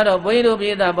ကုန်သွားတော့ဘုန်းကြီးတို့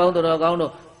ပြေးတာပေါင်းတော်ကောင်း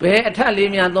တို့ဘယ်အထက်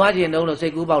လေးများသွားခြင်းတုံးလို့စိ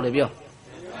တ်ကူးပေါက်လေပြော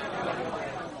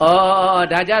ဩ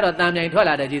ဒါကြတော့တန်မြိုင်ထွက်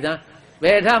လာတယ်ကြည်သားဘ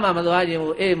ယ်အထက်မှမသွားခြင်း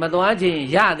ဘူးအေးမသွားခြင်း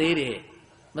ရသေးတယ်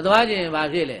မသွားခြင်းဘာ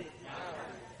ဖြစ်လဲ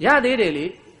ရသေးတယ်လေ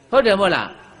ဟုတ်တယ်မဟုတ်လား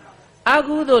အ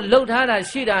ကုသို့လှုပ်ထားတာ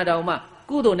ရှိတာတောင်မှ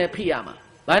ကုသို့နဲ့ဖိရမှာ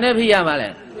ဘာနဲ့ဖိရမှာလဲ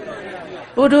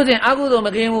ပုထုဇဉ်အကုသို့မ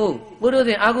ကင်းဘူးပုထုဇ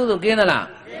ဉ်အကုသို့ကင်းသလား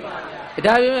ကင်းပါ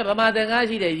ဗျာဒါပေမဲ့ဗမာသင်္ကား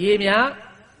ရှိတဲ့ရေများ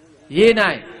ရေ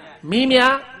နိုင်မီး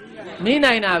များမီး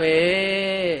နိုင်တာပဲ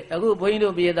အခုဘုန်းကြီး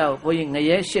တို့ပြေးတော့ဘုန်းကြီးင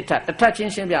ရဲ8ထပ်တစ်ထပ်ချ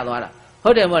င်းရှင်းပြသွားတာဟု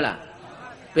တ်တယ်မဟုတ်လား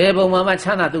ဘယ်ပုံမှချ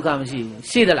မ်းသာဒုက္ခမရှိဘူး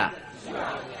ရှိသလားရှိပါ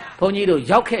ဗျာဘုန်းကြီးတို့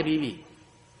ရောက်ခဲ့ပြီးပြီ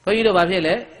ဘုန်းကြီးတို့ဘာဖြစ်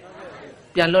လဲ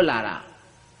ပြန်လွတ်လာတာ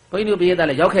ဘုန်းကြီးတို့ပြေးတာ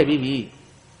လည်းရောက်ခဲ့ပြီးပြီ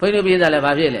ဘုန်းကြီးတို့ပြေးတာလည်း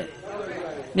ဘာဖြစ်လဲ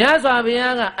မြတ်စွာဘု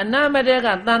ရားကအနမတေက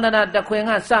သန္တနာတခွင်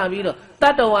ကစပြီးတော့တ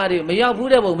တ္တဝါတွေမရောက်ဘူး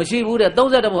တဲ့ဘုံမရှိဘူးတဲ့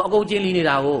30ဘုံအကုန်ကျင်းလီနေ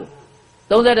တာကို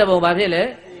30ဘုံဘာဖြစ်လဲ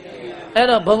အဲ့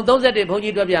တော့ဘုံ31ဘုံ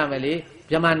ကြီးတွက်ပြမယ်လေ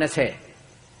ဗြဟ္မာ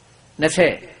20န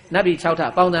တ်ပြည်6ထ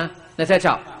ပေါင်းသန်း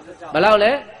26ဘယ်လောက်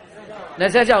လဲ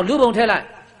26လူဘုံထည့်လိုက်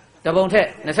တဘုံထက်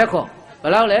29ဘ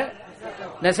ယ်လောက်လဲ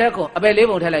29အပယ်4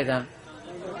ဘုံထည့်လိုက်သန်း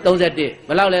31ဘ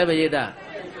ယ်လောက်လဲပရိသတ်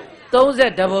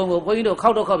30ဘုံကိုဘုန်းကြီးတို့ခော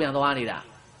က်တော့ခောက်ပြန်သွားနေတာ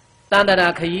တန်တရာ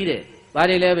ခရီးတယ်ဘာ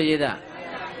တွေလဲပရိသတ်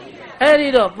အဲ့ဒီ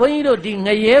တော့ဘုန်းကြီးတို့ဒီင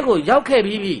ရဲကိုရောက်ခဲ့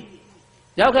ပြီးပြီ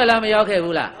ရောက်ခဲ့လားမရောက်ခဲ့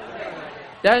ဘူးလား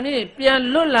ဒါနည်းပြန်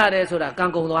လွတ်လာတယ်ဆိုတာကံ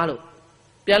ကုန်သွားလို့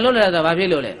ပြန်လွတ်လာတာဘာဖြစ်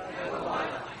လို့လဲ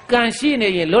ကန်ရှိနေ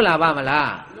ရင်လွတ်လာပါမ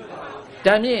လား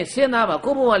ဒါမြင့်စဉ်းစားပါ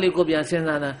ကိုဘဝလေးကိုပြန်စဉ်း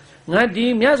စားတာငါဒီ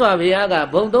မြတ်စွာဘုရားက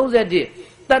ဘုံ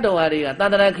31တတ္တဝါတွေကတ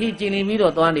န္တရာခီကျင်နေပြီး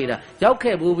တော့သွားနေတာရောက်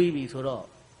ခဲ့ဘူးပြီဆိုတော့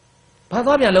ဘာ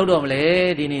သွားပြန်လုပ်တော့မလဲ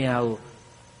ဒီနေရာကို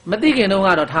မသိခင်တော့က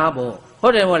တော့ထားဖို့ဟု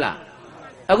တ်တယ်မို့လား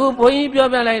အခုဘုန်းကြီးပြော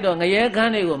ပြလိုက်တော့ငရဲခ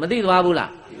န်းတွေကိုမသိသွားဘူးလား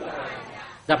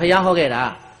ဒါဘုရားဟောခဲ့တာ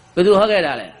ဘယ်သူဟောခဲ့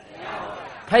တာလဲ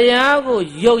ဘုရားကို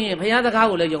ယုံရင်ဘုရားစကား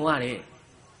ကိုလည်းယုံရတယ်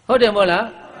ဟုတ်တယ်မို့လား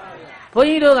ဘုန်း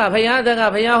ကြီးတို့ကဘုရားစ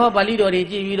ကားဘုရားဟောပါဠိတော်တွေ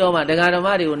ကြည်ပြီးတော့မှတရားဓမ္မ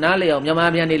တွေကိုနားလည်အောင်မြန်မာ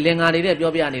ပြန်နေလင်္ကာတွေနဲ့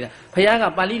ပြောပြနေတာဘုရားက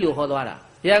ပါဠိလိုဟောသွားတာ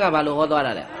ဘုရားကဘာလို့ဟောသွား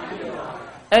တာလဲ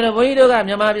အဲ့တော့ဘုန်းကြီးတို့က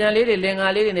မြန်မာပြန်လေးတွေလင်္ကာ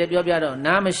လေးတွေနဲ့ပြောပြတော့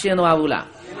နားမရှင်းသွားဘူးလား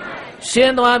ရှ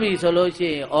င်းသွားပြီဆိုလို့ရှိ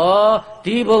ရင်ဩ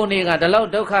ဒီဘုံတွေကဒီလောက်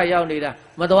ဒုက္ခရောက်နေတာ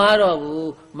မသွားတော့ဘူး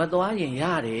မသွားရင်ရ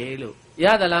တယ်လို့ရ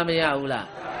သလားမရဘူးလား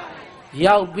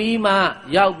ရောက်ပြီးမှ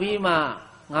ငါ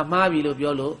မှားပြီလို့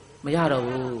ပြောလို့မရတော့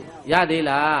ဘူးရသေး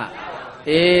လား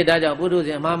အေးဒါကြောင့်ပုထုဇ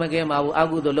ဉ်အမှားမကင်းပါဘူးအ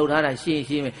ကုသိုလ်လှုပ်ထားတာရှ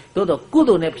င်းမယ်သို့တော့ကု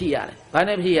သိုလ်နဲ့ဖြစ်ရတယ်ဘာ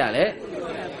နဲ့ဖြစ်ရလဲ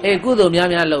အေးကုသိုလ်များ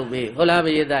များလုပ်ပြီဟုတ်လား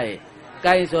ဘုရားသားရေ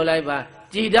ကိုင်းဆိုလိုက်ပါ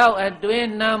ကြည်တော့အတွင်း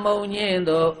နာမုံညင်း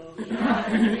တို့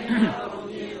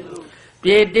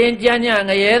ပြေတင်းကြည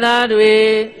ငရဲသားတွေ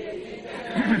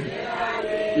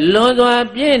လွန်စွာ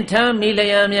ပြင်းထန်မိ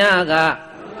လျံများက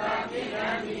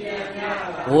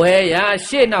ဝဲရာ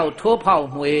ရှေ့နောက်ထိုးဖောက်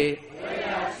မွေ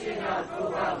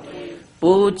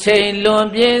ပူချိန်လွန်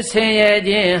ပြင်းဆင်းရဲ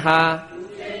ခြင်းဟာ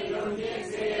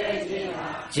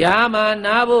ဂျာမ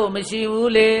နာဖို့မရှိ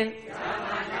ဘူးလေ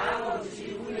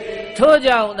ထို့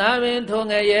ကြောင့်သာပင်ထို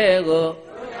ငရဲကို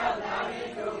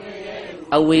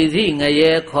အဝီစီင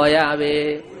ရဲခေါ်ရပေ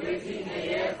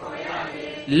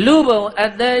လူဘုံအ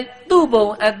သက်သူ့ဘုံ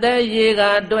အသက်ရေက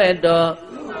အတွက်တော့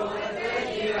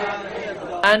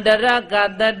အန္တရက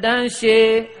တတန်းရှိ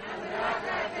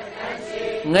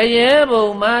ငရဲဘုံ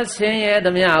မှာဆင်းရဲသ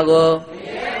မျှကို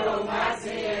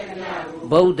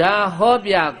ဗုဒ္ဓဟော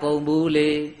ပြကုန်ဘူး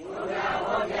လေ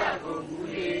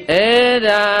အဲ့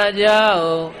ဒါကြောင့်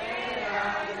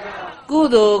ကု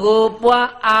သိုလ်ကိုပွား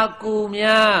အာကူ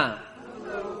များ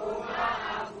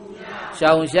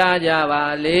ရှောင်ရှားကြပါ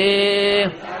လေ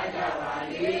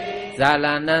ဇာလ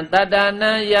နံတတ္တ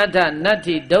နံယထနတ္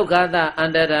ထိဒုက္ခသအ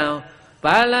န္တရံ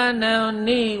ဘာလနံ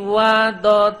နိဝါ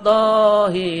သောသော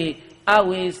ဟိအ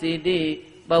ဝိစီတိ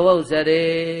ပဝုဇ္ဇရေ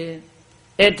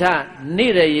အထနိ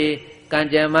ရယေကံ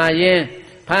ကြမ္မာယင်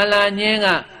ဖန်လာညင်းက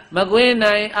မကွင်း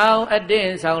နိုင်အောင်အတ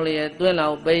င်းဆောင်လျက်တွင်းလော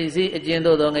က်ပိစီအကျဉ်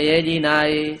သို့သောငရဲကြီး၌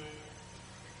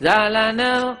ဇာလ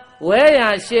နံဝဲရာ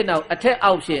ရှေ့နောက်အထက်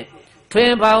အောက်ဖြင့်ထွ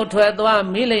င်ပေါင်းထွက်သွား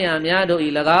မိလျံများတို့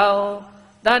၏၎င်း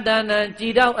တတ္တနံကြ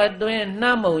ည်တော့အတွင်းနှ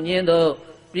မ်းမုံညင်းသို့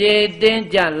ပြေတင်း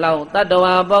ကြလောင်တတ္တ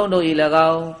ဝါပေါင်းတို့၏၎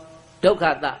င်းဒုက္ခ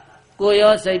တကို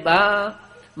ရောစိတ်ပါ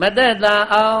မသက်သာ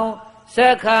အောင်ဆ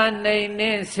က်ခါနေနှ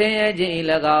င်းဆင်းရဲခြင်း၏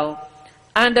၎င်း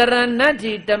အန္တရဏတ္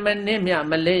ထိတမနစ်မြ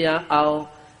မလေးရအောင်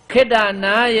ခိတ္တ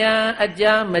နာယံအကြ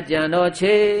မကြံတော်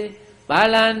ချေဘာ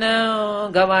လနံ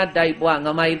ကဘာတိုက်ပွားင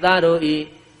မိုက်သားတို့ဤ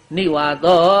နိဝါ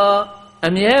သောအ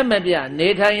မြဲမပြနေ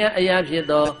ထိုင်ရန်အရာဖြစ်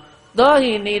သောသော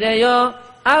ဟိနေရယော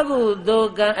အကုသို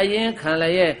လ်ကံအရင်ခံ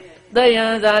လျက်တယံ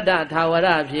ဇာတထာဝရ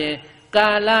ဖြင့်ကာ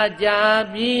လကြာ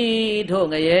ပြီးထို့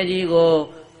ငရဲကြီးကို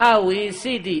အဝီ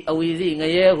စိတိအဝီစိင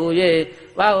ရဲဟု၍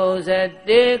ဘာဝဇ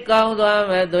တေကောင်းစွာ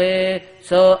မသွေ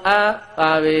ဆိုအပ်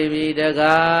ပါပြီတ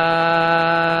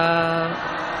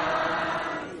ကား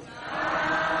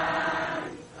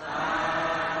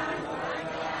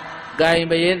ဂိုင်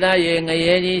ပရိသတ်ရေင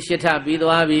ရဲကြီးရှစ်ထပြီး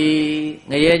သွားပြီ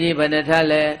ငရဲကြီးဘယ်နှထ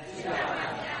လဲ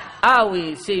အဝိ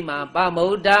စိမှာပမု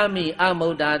ဒ္ဒမိအမု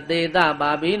ဒ္ဒသေတ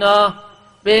ပါပြီနော်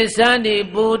ပိသန္တိ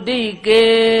ပုတိကေ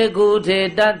ကုထေ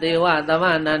တတေဝသမ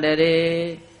နန္တရေ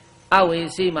အဝိ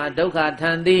စိမှာဒုက္ခ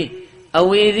ထံသည်အ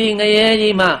ဝိဇိငရဲ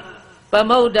ကြီးမှပ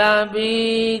မုဒ္ဒပိ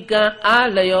ကံအား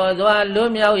လျော်စွာလွ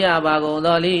တ်မြောက်ရပါကုန်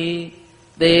တော်လိ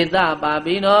သေတပါ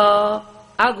ပြီနော်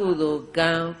အကုသိုလ်ကံ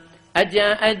အကြံ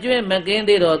အကျွင့်မကင်း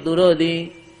သေးတော့သူတို့သည်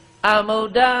အမု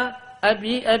ဒ္ဒအပြ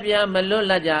ည့်အပြားမလွတ်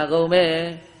လပ်ကြကုန်ပဲ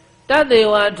တတေ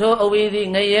ဝထိုအဝိဇိ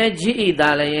ငရဲကြီးဤသာ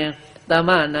လျင်သမ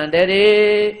နန္တရေ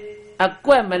အ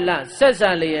ကွက်မလဆက်ဆံ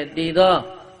လျက်တည်သော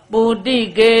ပုတိ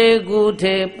ကေကု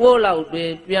ထေပိုးလောက်တွေ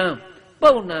ပြန်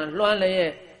ပုတ်နံလွှမ်းလျ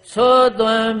က်သိုးသွ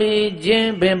မ်းပြီးခြ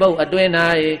င်းပင်ပုတ်အတွင်း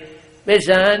၌ပိစ္ဆ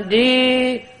န္တိ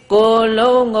ကို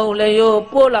လုံးငုံလျို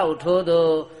ပိုးလောက်ထိုးသော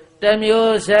တ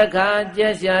မျိုးဆက်ခါကျ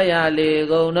က်ရှာရလေ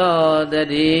ကုန်တော်တ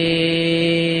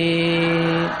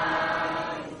ည်း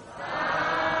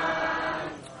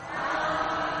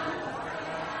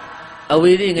အ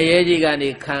ဝိဇိငရဲကြီးကနေ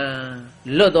ခံ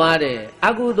လွတ်သွားတယ်အ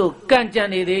ကုသို့ကန့်ကြံ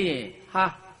နေသေးရင်ဟာ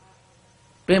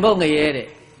ပင်ပုတ်ငရဲတဲ့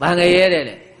ဘာငရဲတဲ့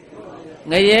လေ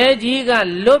ငရဲကြီးက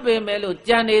လွတ်ပေမဲ့လို့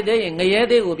ကြံနေသေးရင်ငရဲ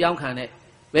သေးကိုပြောင်းခံတယ်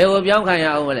ဘယ်ကိုပြောင်းခံရ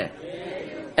အောင်မလဲ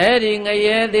အဲ့ဒီင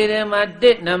ရဲသေးတယ်မှာ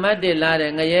1နံပါတ်1လာတ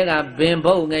ယ်ငရဲကဘင်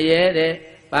ဘုတ်ငရဲတဲ့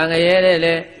ဘာငရဲတဲ့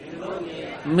လေ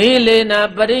မိလေနာ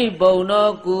ပရိပုံ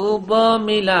တော်ကူပေါ်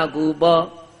မိလကူပေါ်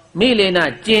မိလေနာ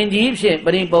ကျင်ကြီးဖြင့်ပ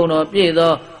ရိပုံတော်ပြည့်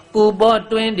သောကူပေါ်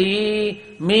တွင်ဒီ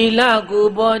မိလကူ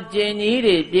ပေါ်ကျင်ကြီး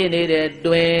တွေပြည့်နေတဲ့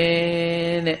တွ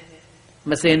င်တဲ့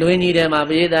မစင်တွင်ကြီးထဲမှာ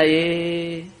ပြေးသားရေ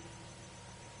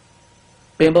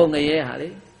ပင်ပုတ်ငရဲဟာလေ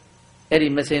အဲ့ဒီ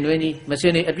မစင်တွင်ကြီးမစ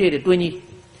င်တွေအပြည့်တွေတွင်ကြီး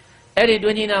အဲ့ဒီတွ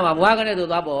င်ကြီးနာမှာဘွားကနဲ့ဆို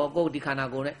သွားပေါ်ကိုဒီခန္ဓာ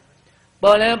ကိုယ်နဲ့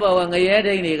ပေါ်လဲပေါ်ကငရဲ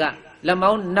ဒိန်တွေကလက်မော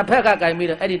င်းနှစ်ဖက်ကကင်ပြီး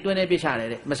တော့အဲ့ဒီတွင်နဲ့ပြစ်ချတယ်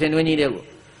တဲ့မစင်တွင်ကြီးတွေကို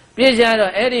ပြစ်ချ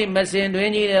တော့အဲ့ဒီမစင်တွင်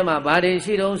ကြီးထဲမှာဘာတွေ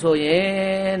ရှိတုံးဆိုရ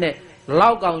င်တဲ့လော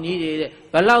က်ကောင်ကြီးတွေတဲ့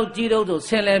ဘလောက်ကြီးတုံးဆိုဆ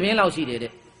င်လေပင်လောက်ရှိတယ်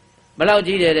တဲ့ဘလောက်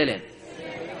ကြီးတယ်တဲ့လေ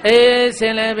အေးဆ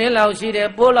င်လေပင်လောက်ရှိတယ်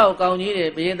ပိုးလောက်ကောင်ကြီးတွေ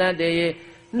ပြေးတတ်တယ်ရေ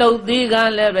နှုတ်သီးက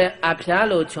လည်းပဲအဖျား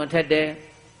လိုချွန်ထက်တယ်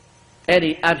အဲ့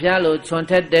ဒီအဖျားလိုချွန်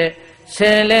ထက်တဲ့ဆ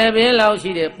င်လေပင်လောက်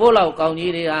ရှိတယ်ပိုးလောက်ကောင်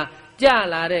ကြီးတွေဟာကြ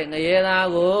လာတဲ့ငရဲသား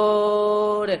ကို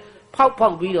တဲ့ဖောက်ဖော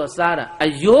က်ပြီးတော့စားတာအ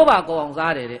ယိုးပါကောအောင်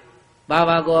စားတယ်တဲ့ဘာ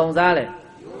ပါကောအောင်စားလဲ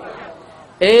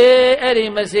အေးအဲ့ဒီ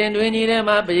မစင်တွင်ကြီးထဲ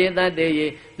မှာပြေးတတ်တယ်ရေ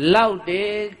လောက်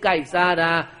တေးကြိုက်စား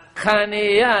တာခံနေ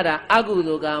ရတာအကု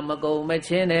သိုလ်ကမကုံမချ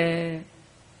င်းနဲ့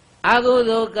အကု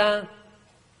သိုလ်က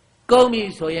ကုံပြီ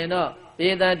ဆိုရင်တော့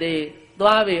ပြေးတတ်တယ်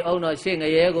သွားပြီအောင်တော့ရှေ့င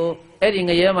ရဲကိုအဲ့ဒီ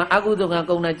ငရဲမှာအကုသိုလ်က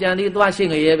ကုံတာကြံပြီးသွားရှေ့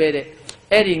ငရဲပဲတဲ့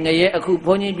အဲ့ဒီငရဲအခု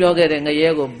ဘုန်းကြီးပြောခဲ့တဲ့ငရဲ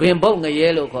ကိုဘင်ဘုတ်ငရဲ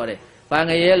လို့ခေါ်တယ်ဘာ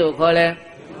ငရဲလို့ခေါ်လဲ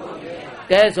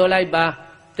ကဲဆိုလိုက်ပါ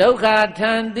ဒုက္ခထ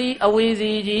န်သည့်အဝိဇ္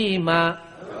ဇီကြီးမှာ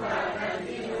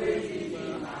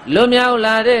လွတ်မြောက်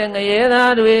လာတဲ့ငရဲ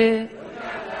သားတွေ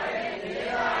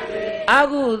အ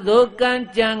ကုသိုလ်ကံ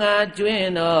ကြံကကျွ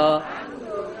င်းတော့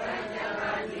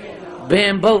ဘ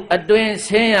င်ဘုတ်အတွင်းဆ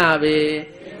င်းရပေ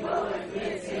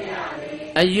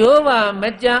အယိုးပါမ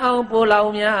ကြံအောင်ပိုလော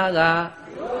င်များက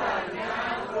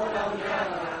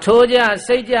ထိုးကြ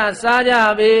စိတ်ကြစားကြ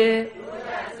ပေ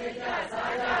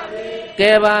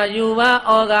ကဲပါယူပါ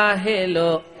ဩဃာဟဲ့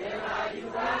လို့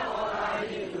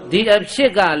ဒီအဖြ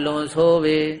စ်ကလွန်ဆို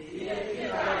ပေ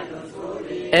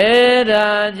အဲ့ဒါ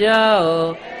ကြောင့်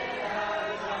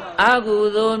အကု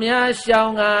သိုလ်များရှော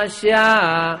င်ကရှာ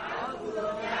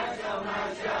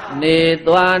နေ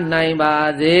သွားနိုင်ပါ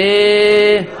စေ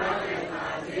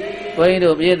ဘုန်းကြီး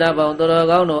တို့ပြေတာပေါင်းတော်တော်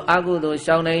ကောင်းတို့အကုသိုလ်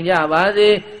ရှောင်နိုင်ကြပါစေ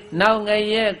နောက်င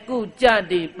ရဲကုကြ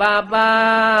တိပါပါ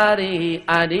ရိ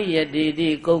အာရိယတိတိ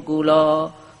ကုတ်ကူလော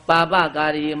ပါပကာ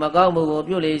ရီမကောင်းမှုကို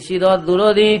ပြုလေရှိသောသူ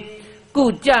တို့သည်ကု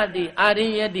ကြတိအာရိ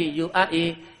ယတိယူအပ်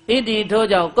ဣတိထို့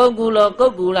ကြောင့်ကုတ်ကူလောကု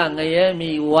တ်ကူလငရဲ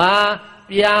မီဝါ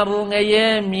ပြာဘူးငရဲ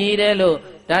မြည်တယ်လို့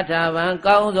တထဗံ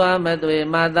ကောင်းစွာမသွေ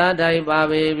မသာထိုင်ပါ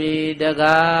ပေပြီတ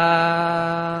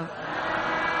ကား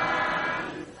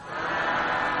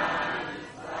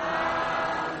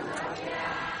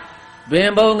ဘ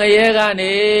င်ဘုံငရဲက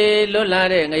နေလွတ်လာ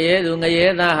တဲ့ငရဲသူငရဲ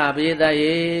သားဟာပြေးသား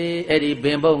ရေအဲ့ဒီဘ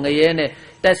င်ဘုံငရဲနဲ့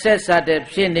တက်ဆက်ဆက်တဲ့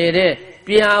ဖြစ်နေတဲ့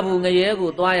ပြာဘူးငရဲ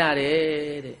ကိုသွားရတ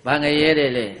ယ်တဲ့ဘာငရဲ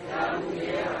တဲ့လေ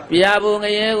ပြာဘူးင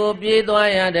ရဲကိုပြေးသွား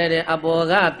ရတဲ့အပေါ်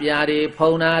ကပြာတွေ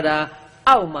ဖုံနာတာ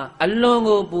အောက်မှာအလွန်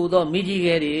ကိုပူသောမိကြီး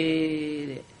ခဲတွေ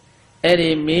တဲ့အဲ့ဒီ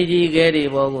မိကြီးခဲတွေ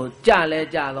ဘောကိုကြလဲ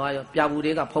ကြသွားရောပြာဘူး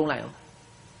တွေကဖုံလိုက်အောင်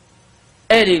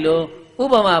အဲ့ဒီလိုဥ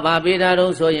ပမာဘာပေးတာ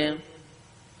တော့ဆိုရင်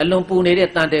အလွန်ပူနေတဲ့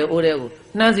တန်တယ်အိုးတဲ့ကို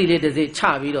နှမ်းစီလေးတစ်စိချ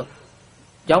ပြီးတော့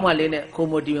ကျောင်းမလေးနဲ့ခိုး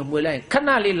မတီမှွေလိုက်ခဏ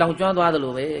လေးလောင်ကျွမ်းသွားသ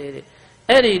လိုပဲတဲ့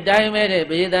အဲ့ဒီတိုင်းပဲတဲ့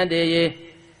ဘေးတန်တယ်ရေ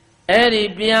အဲ့ဒီ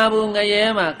ပြာဘူးငရဲ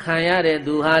မှာခံရတဲ့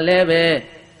သူဟာလည်းပဲ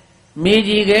မိ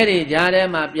ကြီးခဲတွေကြားထဲ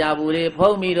မှာပြာဘူးတွေ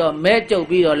ဖုံးပြီးတော့မဲကျုပ်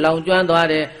ပြီးတော့လောင်ကျွမ်းသွား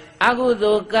တယ်အကု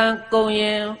သိုလ်ကံကုံရ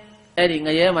င်အဲ့ဒီင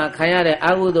ရဲမှာခံရတဲ့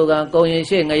အကုသိုလ်ကံကုံရင်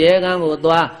ရှေ့ငရဲကံကို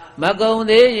သွားမကုံ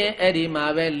သေးရင်အဲ့ဒီမှာ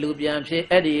ပဲလူပြန်ဖြစ်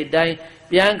အဲ့ဒီအတိုင်း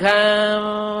ပြန်ခံ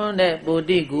တဲ့ပု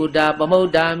တိကူတာပမု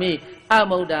ဒ္ဓာမိအ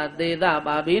မုဒ္ဓသေသ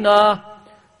ပါပြီနော်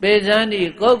ပေဇန္တိ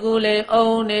ကုတ်ကူလေအုံ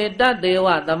နေတတ်သေးဝ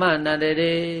သမန္တ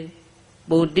ရေ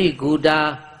ပုတိကူတာ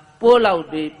ပိုးလောက်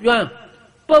တွေကျွမ်း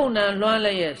ပုံနံလွှမ်းလ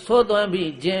ည်းရဲ့သိုးသွမ်း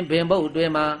ပြီးခြင်းပင်ဘုတ်တွ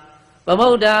င်မှာပမု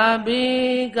ဒ္ဓာပိ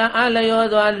ကံအလျော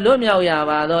စွာလွတ်မြောက်ရ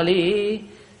ပါတော်လိ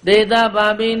သေသပါ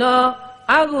ပြီနော်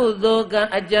အကုသိုလ်ကံ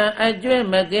အကြံအကျွဲ့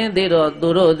မကင်းသေးတော့သူ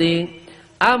တို့သည်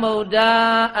အမုဒ္ဒာ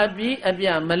အပြီးအပြ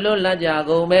မလွတ်လပ်ကြ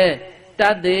ကုန်ပဲတ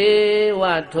တ်သေးဝ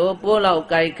ထိုပိုးလောက်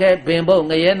ကြိုက်ခဲပင်ဘုတ်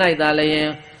ငရဲ၌သာလျင်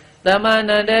သမန္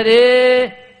တရေ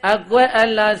အကွဲအ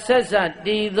လားဆက်ဆက်တ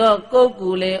ည်သောကုတ်ကူ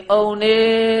လေအုံနေ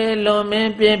လွန်မ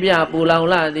င်းပြင်းပြပူလောင်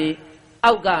လာသည်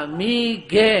အောက်ကမိ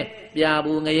ခဲပြ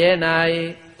ဘူးငရဲ၌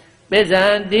ပစ္စံ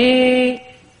တိ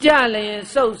ကြလျင်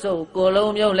စုပ်စုပ်ကို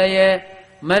လုံးမြုပ်လျက်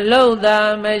မလုံသာ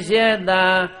မရှက်သာ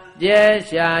ကျေ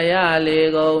ရှာရလေ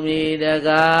ကုန်မည်တ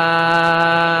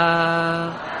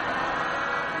ကား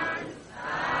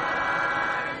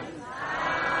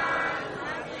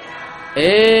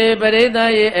ပရိသ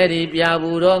တ်ရဲ့အဲ့ဒီပြ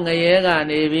ဘူးတော့ငရဲက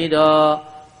နေပြီးတော့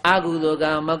အကုသိုလ်က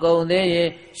မကုန်သေးရင်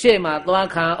ရှေ့မှာသွား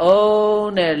ခံအောင်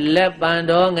တဲ့လက်ပံ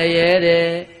တော်ငရဲတဲ့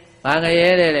ဘာငရဲ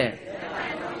တဲ့လေ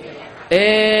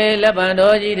လက်ပံ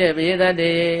တော်ကြီးတဲ့ပရိသတ်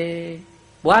တွေ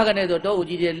ဘွားကနေဆိုတောအုပ်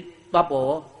ကြီးတွေသွား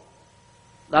ပေါ်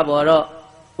တော့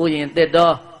ဥယျင်တက်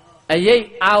တော့အရိပ်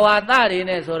အာဝါသတွေ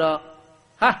နဲ့ဆိုတော့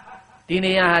ဟာဒီ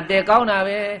နေရာဟာတဲကောင်းတာ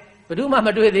ပဲဘယ်သူမှမ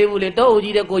တွေ့သေးဘူးလေတောအုပ်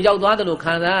ကြီးတဲ့ကိုရောက်သွားတယ်လို့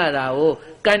ခံစားရတာကို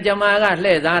ကံကြမ္မာကလှ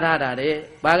ည့်စားထားတာတဲ့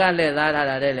ဘာကလှည့်စားထား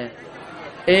တာတဲ့လေ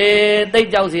သိ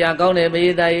ကြောက်เสียကောင်းတယ်ပရိ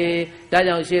သတ်ကြီးဒါ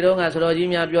ကြောင့်ရှေ့တုန်းကဆိုတော်ကြီး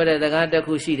များပြောတဲ့စကားတစ်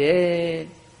ခုရှိတယ်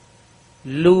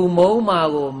လူမုံမာ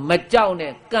ကိုမကြောက်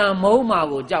နဲ့ကံမုံမာ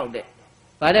ကိုကြောက်တဲ့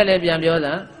ဘာတဲ့လဲပြန်ပြောစ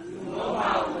မ်းလူမုံမာ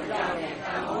ကိုကြောက်နဲ့ကံ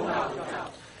မုံမာကိုကြောက်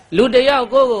လူတယောက်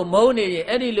ကိုမုံနေရင်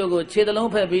အဲ့ဒီလူကိုခြေသလုံး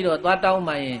ဖက်ပြီးတော့သွားတောင်း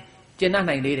မှရင်ကျင့်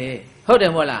နိုင်သေးတယ်ဟုတ်တ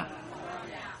ယ်မဟုတ်လား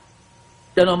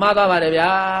ကျွန်တော်မှားသွားပါတယ်ဗျာ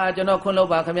ကျွန်တော်ခွန်းလုပ်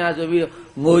ပါခမရဆိုပြီးတော့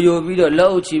ငိုယိုပြီးတော့လက်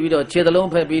အုပ်ချီပြီးတော့ခြေသလုံး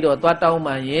ဖက်ပြီးတော့သွားတောင်း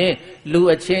မှရင်လူ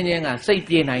အချင်းချင်းကစိတ်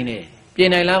ပြေနိုင်တယ်ပြေ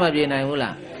နိုင်လားမပြေနိုင်ဘူး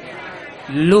လား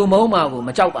လူမုံမာကိုမ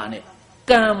ကြောက်ပါနဲ့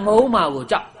ကံမုံမာကို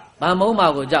ကြောက်ဘာမုံမာ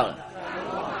ကိုကြောက်လဲ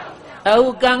အခု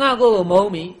ကံကကိုမုံ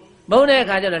ပြီမုံတဲ့အ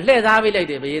ခါကျတော့လှည့်စားပေးလိုက်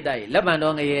တယ်ပရိသတ်ကြီးလက်ပံ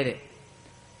တော်ငရဲတဲ့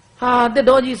ဟာတစ်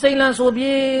တော်ကြီးစိမ့်လန်းဆို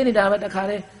ပြေးနေတာပဲတခါ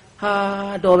တည်းဟာ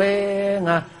တော်ပဲ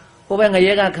ငါဟိုဘက်င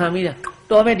ရဲကခံပြီးတာ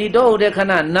တော်ပဲဒီတော့ဟုတ်တဲ့ခ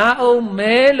ဏနာအောင်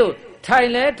မဲလို့ထိုင်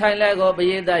လဲကောပ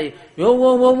ရိသတ်ကြီးယုံ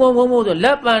ဝုံဆိုလ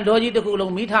က်ပံတော်ကြီးတစ်ခု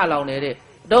လုံးမိထလောင်နေတဲ့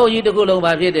တော့ကြီးတစ်ခုလုံး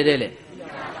ဘာဖြစ်တယ်လေ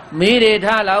မီးတွေထ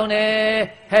လောင်နေ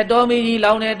ဟဲ့တော်မီးကြီး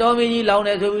လောင်နေဆို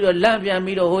ပြီးတော့လန့်ပြန်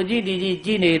ပြီးတော့ဟိုကြီးဒီကြီးကြ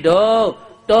ည်နေတော့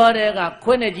တော်တဲ့က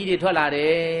ခွင်းနဲ့ကြီးတွေထွက်လာတ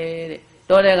ယ်တဲ့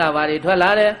တော်တဲ့ကဘာတွေထွက်လာ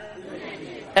တယ်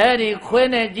အဲ့ဒီခွ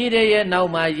င်းနဲ့ကြီးတွေရဲ့နော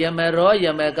က်မှာယမရောယ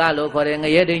မကလို့ခေါ်တဲ့င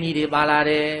ရဲဒိန်ကြီးတွေပါလာ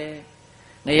တယ်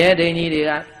ငရဲဒိန်ကြီးတွေ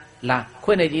ကလာခွ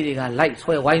င်းနဲ့ကြီးတွေကလိုက်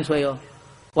ဆွဲဝိုင်းဆွဲ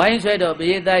တော့ပ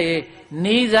ရိသတ်ရဲ့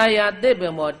နီးစားရတစ်ပ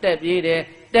င်ပေါ်တက်ပြေးတယ်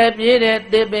တစ်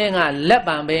ပင်ကလက်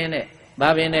ပံပင်နဲ့ဘာ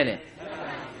ပင်နဲ့လဲ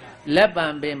လက်ပံ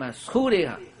ပင်မှာဆူးတွေ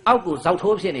ဟာအောက်ကိုဇောက်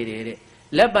ထိုးဖြစ်နေတယ်တဲ့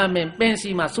လက်ပံပင်ပင်စီ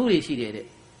မှာဆူးတွေရှိတယ်တဲ့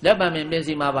လက်ပံပင်ပင်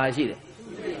စီမှာပါရှိတယ်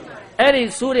အဲ့ဒီ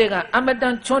ဆူးတွေကအမတ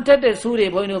န်ချွန်ထက်တဲ့ဆူးတွေ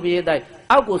ဘုန်းကြီးတို့ပြည်တိုင်း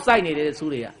အောက်ကိုစိုက်နေတဲ့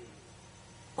ဆူးတွေက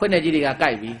ခွနဲ့ကြီးတွေက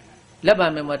ကိုက်ပြီးလက်ပံ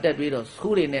ပင်မှာတက်ပြီးတော့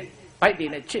ဆူးတွေနဲ့ဗိုက်တွေ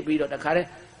နဲ့ချစ်ပြီးတော့တခါတည်း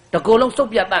တကူလုံးစုပ်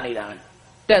ပြတ်တတ်နေတာ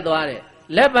တက်သွားတယ်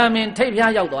လက်ပံပင်ထိပ်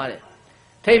ဖြားရောက်သွားတယ်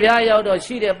ထိပ်ဖြားရောက်တော့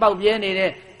ရှိတဲ့ပေါက်ပြဲနေတဲ့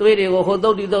သွေးတွေကိုဟိုသု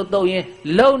တ်တုတ်ရင်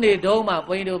လုံနေတုံးမှ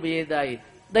ဘုန်းကြီးတို့ပြည်တိုင်း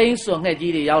သိန်းစွန်ငှက်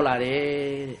ကြီးတွေရောက်လာတယ်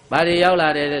တဲ့ဘာတွေရောက်လာ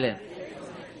တယ်လဲ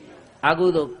အကု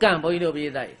သို့ကန့်ဘုန်းကြီးတို့ပြ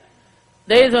ည်တိုင်း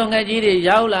သိန်းစွန်ငှက်ကြီးတွေ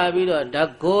ရောက်လာပြီးတော့တ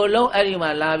ကိုယ်လုံးအဲ့ဒီမှာ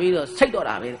လာပြီးတော့စိတ်တော့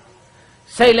တာပဲ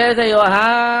စိတ်လဲစိတ်ရောဟာ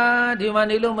ဒီမှာ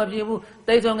နေလို့မဖြစ်ဘူး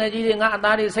သိန်းစွန်ငှက်ကြီးတွေငါအ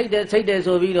သားတွေစိတ်တယ်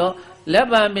ဆိုပြီးတော့လက်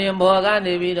ပံပင်ဘော်က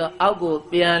နေပြီးတော့အောက်ကို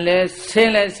ပြန်လဲဆ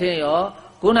င်းရော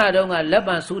ခုနတုန်းကလက်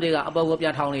ပံစုတွေကအပေါ်ကိုပြ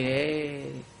န်ထောင်နေတယ်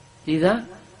ကြည်စမ်း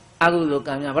အကုသို့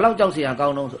ကံများဘလောက်ကြောက်เสียကော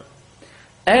င်းတော့ဆို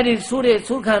အဲ့ဒီစုတွေ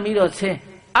စုခံပြီးတော့ဆင်း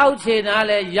အောက်ခြေသား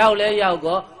လဲရောက်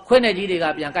ကောခွနဲ့ကြီးတွေက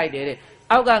ပြန်ကြိုက်တယ်တဲ့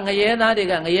အောက်ကငရဲသားတွေ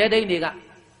ကငရဲဒိန်းတွေက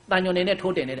တန်ညွန်နေနဲ့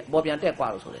ထိုးတင်နေတဲ့ပေါ်ပြန်တက်กว่า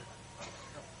လို့ဆိုတယ်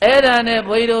အဲ့ဒါနဲ့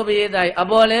ဘွေတို့ပြေးတိုင်းအ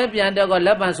ပေါ်လဲပြန်တက်ကောလ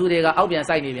က်ပံစုတွေကအောက်ပြန်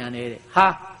စိုက်နေပြန်နေတဲ့ဟာ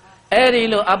အဲ့ဒီ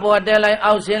လိုအပေါ်တက်လိုက်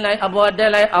အောက်ဆင်းလိုက်အပေါ်တ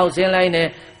က်လိုက်အောက်ဆင်းလိုက်နဲ့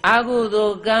အာဟုသော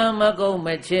ကံမကုံမ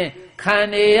ချင်းခံ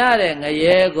နေရတဲ့င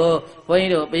ရဲကိုဘုန်း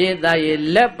ကြီးတို့ပြေးသားရေ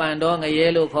လက်ပံတော်ငရဲ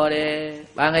လို့ခေါ်တယ်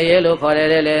။ဘာငရဲလို့ခေါ်တယ်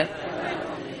လေ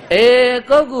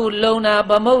ကုတ်ကူလုံနာ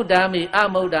ပမုဒ္ဓာမိအ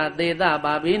မုဒ္ဓသေသ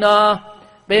ပါဘိနော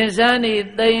ပင်စံဤ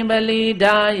သိမ္ပလီ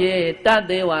ဓာယေတ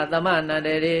သေးဝသမဏန္တ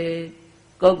ရေ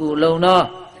ကုတ်ကူလုံသော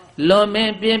လွန်မ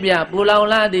င်းပြင်းပြပူလောင်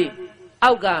လာသည့်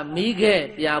အောက်ကမိခဲ့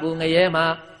ပြဘူးငရဲမှာ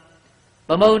ပ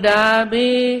မုဒ္ဓာမိ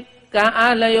ကံ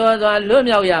အားလျော်စွာလွတ်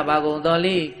မြောက်ရပါကုန်သော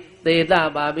လိသေသ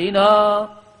ပါဘိနော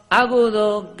အကု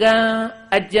သိုလ်ကံ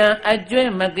အကြံအကျွ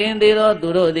င့်မကင်းသေးသောသူ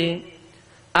တို့သည်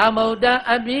အမုဒ္ဒ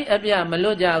အပြည့်အပြမ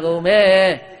လွတ်ကြကုန်ပဲ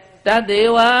တတေ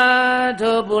ဝါ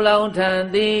ထိုပူလောင်ထံ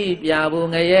သည်ပြဘူး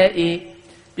ငရဲဤ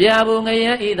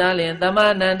သာလင်သမ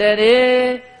ဏန္တရေ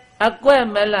အကွက်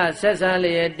မလဆက်ဆံ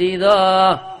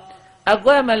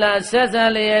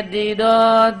လျက်တည်သော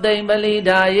သိမ္ပလီ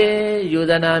ဓာယေယူ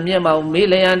ဇနာမျက်မှောက်မိ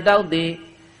လျံတောက်သည်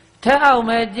ထက်အောင်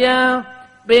မကြံ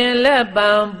ပင်လက်ပံ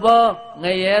ပေါ်င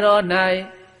ရဲတော်၌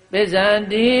ပိဇန္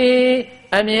တိ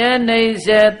အမြဲနှိမ့်ဆ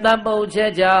က်တပ်ပုတ်ချ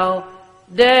က်ကြောင့်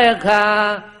တဲ့ခါ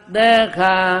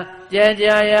ကြဲကြ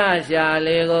ရရှာ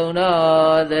လေကုန်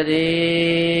တော်တ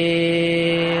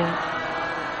ည်း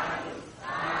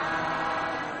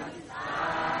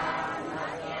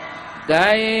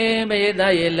Gai bây ta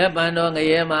ye lấp bàn đó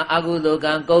ngày mà aku tu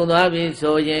càng công đoá bị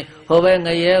số ye hồ bên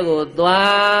ngày của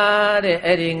toa để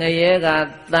eri ngày cả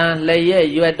tan lấy ye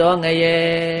duyệt đó ngày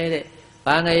để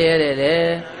ba ngày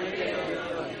để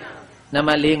nằm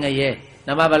li ngày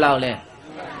nằm bao lâu lên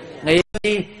ngày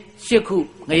siết khu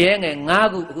ngày ngã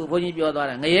khu bố nhị biểu đó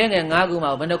là ngày ngã khu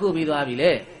mà bên đó khu bị đoá bị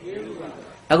lệ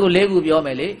aku lấy khu biểu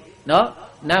mày lấy nó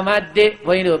nằm để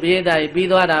bố nhị đồ bị ta bị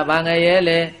đoá đã ba ngày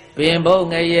lệ biển bầu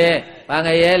ngày ba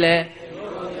ngày lệ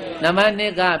nằm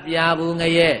nè cả bia bu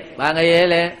ngày ba ngày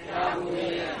lệ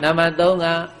nằm tông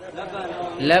à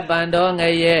lấp bàn đó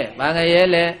ngày ba ngày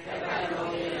lệ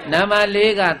nằm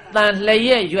li cả tan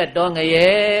lấy ye duyệt đó ngày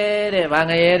để ba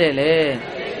ngày để lệ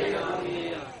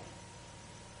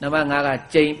nằm ngã cả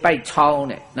chinh bay chong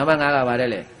này nằm ngã cả ba đây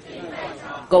lệ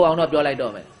câu ông nóပြောlại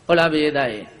đó mày hồi là bây giờ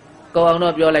câu ông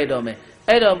nóပြောlại đó mày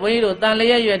ấy đó bây giờ tan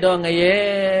lấy ye duyệt đó ngày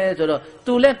rồi đó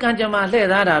tu lệ can chăm mà lệ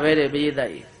ra về để bây giờ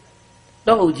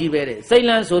đó âu chi về để xây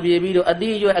lan số bia bây giờ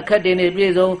adi duyệt khát đến để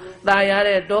bây giờ ta ya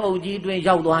để đó âu chi tuyên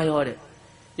giàu toa rồi đấy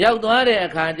giàu toa để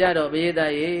khán giả đó bây giờ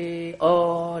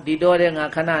đi đó để ngã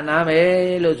khán giả nam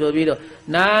ấy lo số bây giờ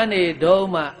na này đâu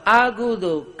mà aku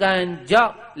tu can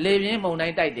giàu lệ biến mông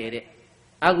này đại đấy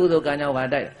aku tu can giàu vào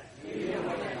đại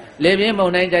lệ biến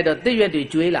mông này đại đó tích duyệt thì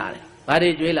chui lại bà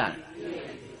đi chui lại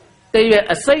tích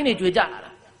duyệt xây này chui ra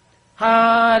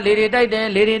ha lệ đi đại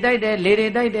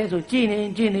đấy số chi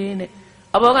này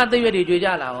bao cái tích duyệt thì chui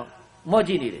ra là mua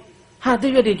chi đi ha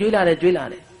tích duyệt thì chui lại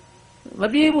mà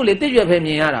biết bù lệ tích duyệt phải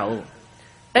miếng nào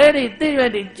ấy đi tích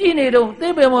duyệt thì chi này đâu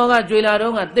tích bên mua cái chui lại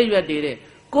đâu cái tích duyệt đi đấy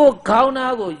cô khảo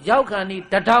na cô giáo khán đi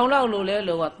đặt thao lao lô lẽ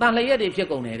lô tan lấy đi phía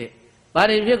công này đấy bà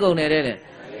đi phía công này đấy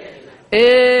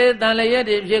ê tan lấy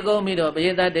đi phía công mi đó bây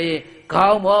giờ ta đi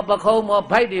khảo mò bạc khảo mò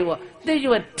phải đi vô tích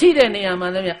duyệt thi đấy này mà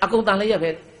nói aku tan lấy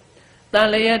phải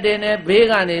tan lấy đi này bé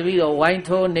cái này bây giờ wine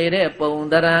thô này đấy bông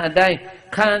đara đây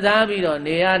khán giả bây giờ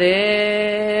này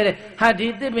đấy ha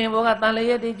đi tích bên mua cái tan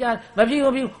lấy đi cha mà biết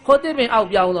họ tích bên áo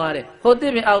biểu nó đấy họ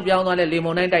tích bên áo biểu nó đấy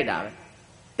limon này đại đảo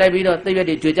đại bây giờ tích duyệt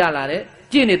đi chui ra là đấy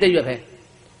chi này tích duyệt phải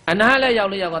anh hai lại giàu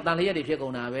còn tan lấy đi phía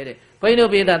công nào về đấy bây giờ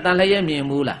bây giờ tan lấy miếng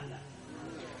mù là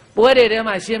bữa đấy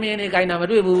mà xem miếng này cái nào mà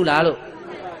đuôi mù là luôn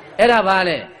ấy là ba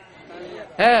đấy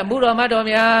mù đó mà đó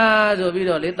mía rồi bây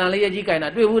giờ lấy tan lấy gì cái nào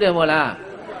đuôi mù đấy mà là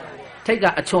thấy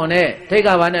cả chọn này thấy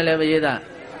cả bạn này là bây giờ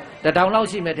đã đào lâu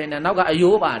xí mệt thế này nó cả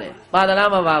yếu bà đấy bà ta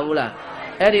làm mà bà u là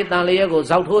ấy đi tan lấy cô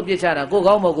giàu thua biết sao là cô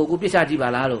gấu mà cô biết sao gì bà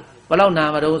là luôn bà lâu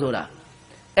nào mà đâu rồi là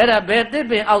ấy là bé tích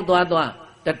bên áo toa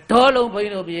đã thò luôn bây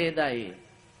giờ bây giờ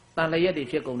tan lấy đi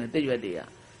phía công này tích duyệt đi à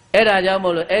ấy là cho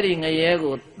một ấy đi ngày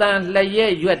của tan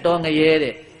lấy duyệt đó ngày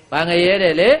đấy ba ngày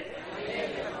đấy lẽ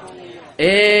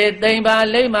ê tình bà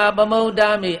lấy mà bà mâu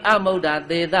đa mi à mâu đa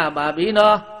tê ta bà bí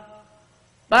nó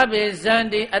bà bị san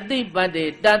đi adi bà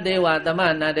đi ta tê hòa tâm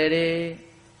na đề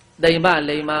tình bà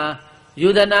lấy mà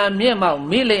yudana miết mạo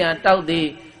mỹ lệ an tao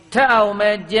đi thao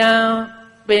mẹ giang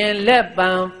bên lép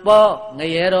bàn bỏ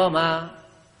ngày đó mà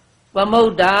bà mâu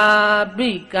đa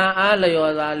bị ca á lệ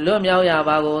hòa lúm nhau ya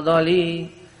bà cô đó li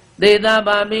tê ta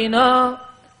bà bí nó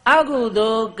aku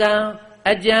tu can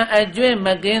ajan ajuen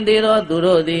mà kinh đi đó tu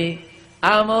đó đi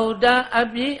Amauda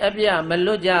abi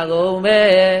meluja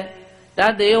gombe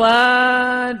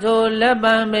tatiwa to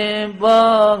lebamen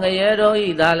bo ngayero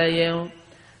idalayen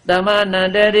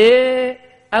damanandere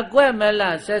akwe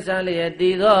mela sesan le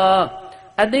ti do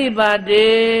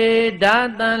adibade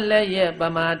datan leye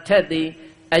pama theti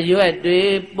ayuet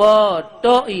twe bo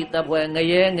to i tapwe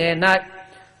ngaye nge nai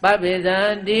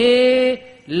papisan di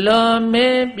lo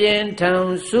men pien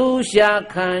thang su sha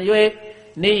khan yue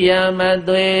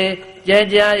niyamathwe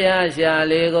Jaya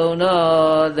Shali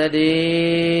Gono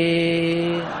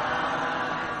Dadi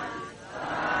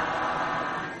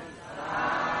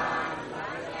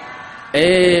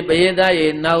Ê bây giờ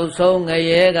yi nau sâu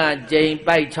ngày ye ga jing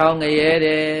bai chao ngày ye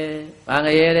de ba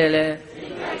ngày ye de le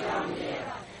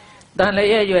tan le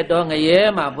ye yue do ngày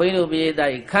ye mà bui lu bây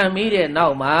giờ kham mi de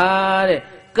nau ma de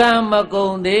kam ma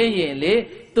kong de yin le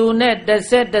tu net da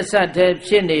sat the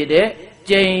phit ne de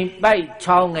jing bai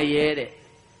chao ngày ye de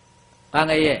ba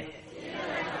ngày ye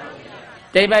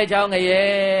jing bai chao ngày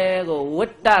ye ko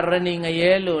Vittarani ngày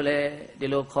ye lu le di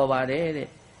lo khaw ba de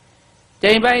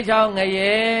Jane bai chao ngày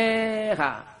ye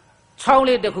ha chao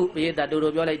le takhu bây giờ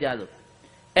đồပြောလိုက်ကြဆို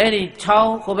အဲ့ဒီချော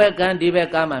င်းဟိုဘက်ကန်းဒီဘက်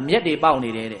ကန်းမှာမြက်တွေပေါက်နေ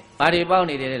တယ်တဲ့ဘာတွေပေါက်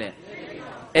နေတယ်တဲ့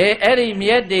အဲ့ဒီမြ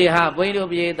က်တွေဟာဘုန်းကြီးတို့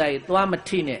ပြေးသားကြီးသွားမ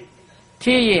ထိနဲ့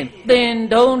ထိရင်တင်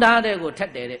တုံးသားတဲ့ကိုထ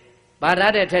က်တယ်တဲ့ဘာ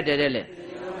သားတဲ့ထက်တယ်တဲ့လေ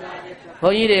ဘု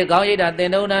န်းကြီးတွေခေါင်းရိပ်တာတ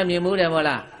င်တုံးသားမြင်မှုတယ်မဟုတ်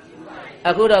လား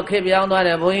အခုတော့ခေပြောင်းသွားတ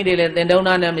ယ်ဘုန်းကြီးတွေလည်းတင်တုံး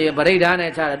သားနဲ့မြင်ပရိဒာ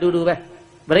နဲ့ချတာအတူတူပဲ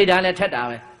ပရိဒာနဲ့ထက်တာ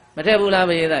ပဲမထက်ဘူးလား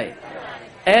ပြေးသားကြီး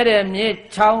အဲ့ဒီမြေ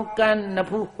ချောင်းကန်နှစ်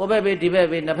ဖူးဟိုဘက်ဘေးဒီဘက်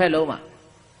ဘေးနှစ်ဖက်လုံးမှာ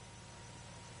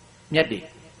မြက်တွေ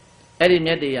အဲ့ဒီ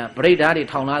မြက်တွေကဗရိတ်ဓာတ်တွေ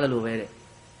ထောင်လာသလိုပဲတဲ့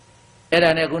အဲ့ဒါ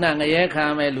နဲ့ခုနငရဲခံ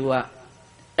မဲ့လူက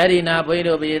အဲ့ဒီနာဘုန်းကြီး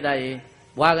တို့ပိယသားရေ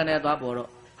ဘွားကနေသွားပေါ်တော့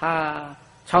ဟာ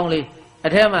ချောင်းလေးအ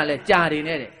ထက်မှာလဲကြာတွေ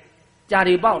နဲ့တဲ့ကြာ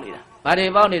တွေပေါက်နေတာဘာတွေ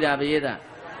ပေါက်နေတာပိယသား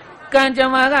ကံကြ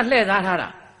မ္မာကလှည့်ကားထားတာ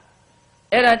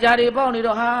အဲ့ဒါကြာတွေပေါက်နေ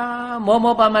တော့ဟာမော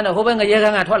မောပန်းပန်းနဲ့ဟိုဘက်ငရဲခံ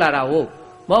ကထွက်လာတာဟုတ်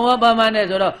မောမောပန်းပန်းနဲ့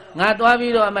ဆိုတော့ငါသွား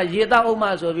ပြီးတော့အမရေတောက်အောင်မ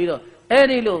ဆိုပြီးတော့အဲ့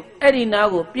ဒီလိုအဲ့ဒီနာ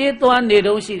ကိုပြေးသွားနေ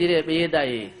တုံးရှိတဲ့ပိယသား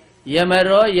ရေယမ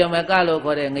ရောယမကလို့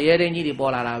ခေါ်တဲ့ငရဲတင်းကြီးတွေ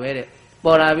ပေါ်လာတာပဲတဲ့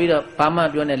ပေါ်လာပြီးတော့ဘာမှ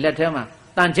ပြောနေလက်ထဲမှာ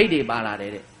တန်ချိတ်တွေပါလာတ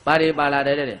ယ်တဲ့ဘာတွေပါလာတ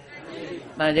ယ်တဲ့တ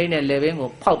န်ချိတ်နဲ့လေဘင်းကို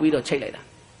ဖောက်ပြီးတော့ချိတ်လိုက်တာ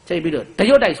ချိတ်ပြီးတော့တ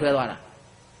ရွတ်တိုက်ဆွဲသွားတာ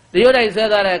တရွတ်တိုက်ဆွဲ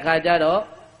သွားတဲ့အခါကျတော့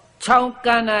ချောင်းက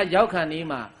န်းနာရောက်ခါနီး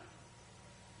မှာ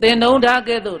တင်တုံးဓာတ်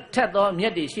ကဲ့သို့ထက်သောမြ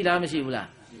က်တွေရှိလားမရှိဘူးလား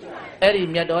အဲ့ဒီ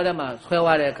မြက်တော်ထဲမှာဆွဲ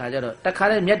သွားတဲ့အခါကျတော့တခါ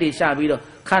တည်းမြက်တွေရှာပြီးတော့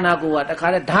ခန္ဓာကိုယ်ကတခါ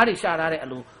တည်းဓာတ်တွေရှာထားတဲ့အ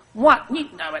လိုမွတ်ညိ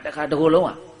တာပဲတခါတကူလုံးက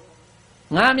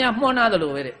ငါးများမှွန်းနာသ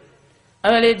လိုပဲတဲ့အ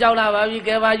မလေးကြောက်လာပါပြီ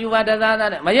ကဲပါယူပါတသားသား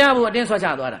နဲ့မရဘူးအတင်းဆွဲချ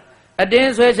သွားတာအတ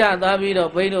င်းဆွဲချသွားပြီးတော့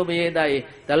ဘိန်းတို့ပိယသားရေ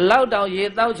ဒီလောက်တောင်ရေ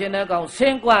တောက်ချင်တဲ့ကောင်ဆ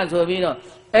င်းကွဆိုပြီးတော့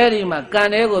အဲ့ဒီမှာကန်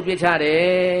ထဲကိုပြစ်ချတ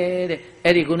ယ်တဲ့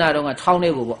အဲ့ဒီခုနတော့ကချောင်းထဲ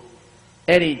ကိုပေါ့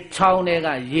အဲ့ဒီချောင်းထဲက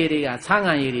ရေတွေကဆား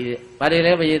ငံရေတွေတဲ့ဘာတွေ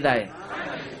လဲပိယသားရေ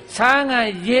ဆားငံ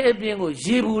ရေအပြင်ကို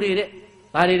ရေဘူးတွေတဲ့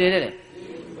ဘာတွေတဲ့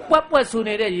ပွက်ပွက်ဆူ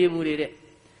နေတဲ့ရေဘူးတွေတဲ့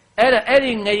အဲ့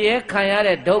ဒီငရဲခံရ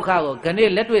တဲ့ဒုက္ခကိုခဏ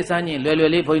လက်တွေ့စမ်းရင်လွယ်လွ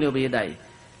ယ်လေးဘုန်းကြီးတို့ပိယသားရေ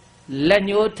လက်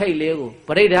ညှိုးထိတ်လေးကိုပ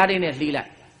ရိဓာတ်တွေနဲ့လှီးလိုက်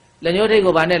လက်ညှိုးထိတ်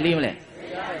ကိုဘာနဲ့လှီးမလဲ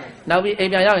နောက်ပြီးအိ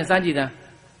မ်ပြန်ရောက်ရင်စမ်းကြည့်သမ်း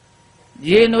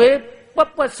ရေနွေးပွက်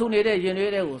ပွက်ဆူနေတဲ့ရေ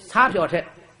နွေးတွေကိုစားဖြော်ထက်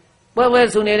ပွက်ပွက်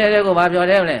ဆူနေတဲ့တဲ့ကိုဘာဖြော်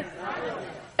ထဲမလဲ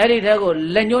အဲ့ဒီတဲ့ကို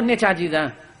လက်ညှိုးနှစ်ချကြည့်သမ်း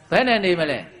ဘယ်နဲ့နေမ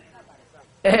လဲ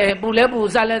ပူလဲပူ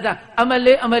စားလဲစားအမ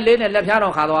လေးနဲ့လက်ဖြား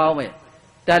တော်ခါသွားအောင်မယ်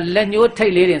ဒါလက်ညှိုးထိ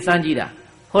တ်လေးတွေစမ်းကြည့်တာ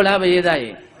ဟုတ်လားပိယသား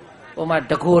ရေဟိုမှာ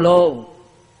တကူလုံး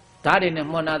ဓာတ်တွေနဲ့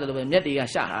မှွန်းနာတယ်လို့ပဲမျက်တွေက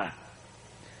ရှာထားတာ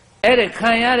အဲ့ဒါ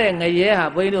ခံရတဲ့ငရဲဟာ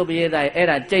ဘုန်းကြီးတို့ပိယသားရေအဲ့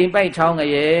ဒါကြိမ်ပိုက်ချောင်းင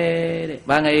ရဲတဲ့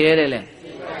ဘာငရဲတဲ့လဲ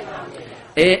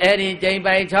အဲ့ဒီကြိမ်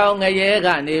ပိုက်ချောင်းငရဲက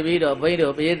နေပြီးတော့ဘုန်းကြီး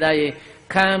တို့ပိယသားရေ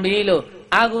ခံပြီးလို့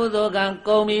အာဟုသောကံ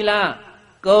ကုန်ပြီလား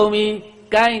ကုန်ပြီ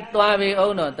ကိုင်းသွားပြီအော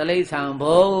င်တော့တိဋ္ဌံ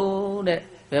ဘုံတဲ့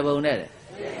ဘယ်ဘုံနဲ့လဲ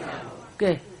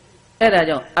ကဲအဲ့ဒါ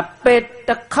ကြောင့်အပေတ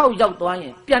စ်ခေါက်ရောက်သွားရ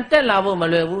င်ပြန်တက်လာဖို့မ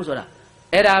လွယ်ဘူးဆိုတာ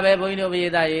အဲ့ဒါပဲဘုန်းကြီးတို့ပိယ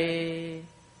သားရေ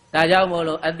ဒါကြောင့်မို့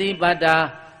လို့အတိပတ္တာ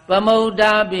ပမုဒ္ဒ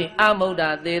ပိအမုဒ္ဒ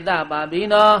သေတပါပိ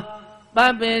နောပ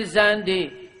ပိစန္တိ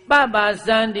ပပစ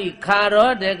န္တိခါ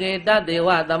ရောတကေတတေဝ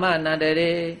သမနန္တ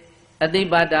ရေအတိ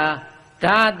ပတ္တာ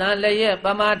ဓာတံလည်းရဲ့ပ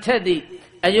မာထက်သည့်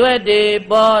အရွက်တွေ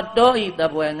ပေါ်တောဤတ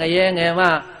ပွဲငရဲငယ်မှ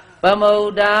ပမု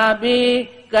ဒ္ဒပိ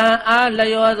ကံအား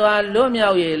လျောစွာလွတ်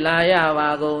မြောက်၍လာရပါ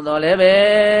ကုန်တော်လည်းပဲ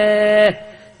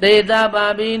သေတပါ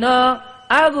ပိနော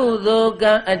အကုသိုလ်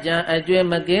ကံအကြံအကျွေး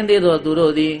မကင်းသေးသောသူ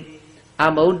တို့သည်အ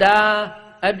မုဒ္ဒ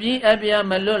အပြည့်အပြား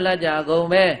မလွတ်လပ်ကြကုန်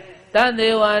ပဲတသေ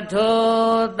ဝထို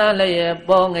တန်လျက်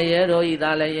ပေါ်ငရဲတော်ဤ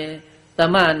သာလျက်သ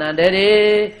မနန္တရေ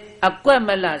အကွက်မ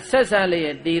လဆက်ဆံလျ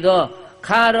က်တည်သော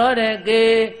ခါရောတဲ့ကေ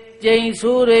ကျိန်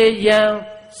ဆူရေယံ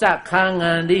စခန်း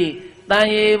ငံသည်တန်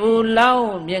ရီဘူးလော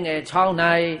င်းမြင့်ငယ်ချောင်း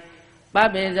၌ပ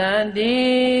ပိဇန္တိ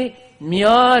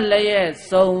မျောလျက်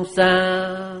စုံစံ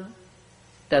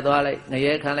တက်သွားလိုက်င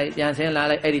ရဲခံလိုက်ပြန်ဆင်းလာ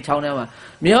လိုက်အဲ့ဒီချောင်းထဲမှာ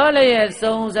မျောလျက်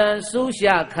စုံစံစူးရှ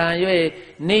ခံ၍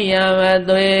နိယမ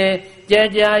သွေကြ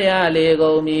ကြရလေ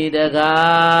ကုန်မည်တ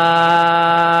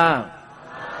ကား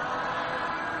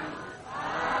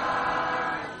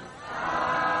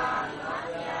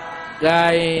ဂို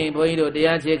င်းဘုန်းကြီးတို့တ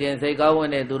ရားချစ်ခင်စိတ်ကောင်းဝင်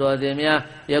တဲ့သူတော်စင်များ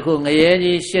ယခုငရဲ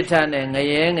ကြီး၈ထပ်နဲ့င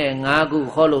ရဲငယ်၅ခု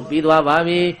ခေါ်လို့ပြီးသွားပါ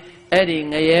ပြီအဲ့ဒီ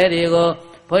ငရဲတွေကို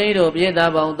ဘုန်းကြီးတို့ပြည်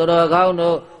သားပေါင်းတော်ကောင်း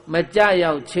တို့မကြ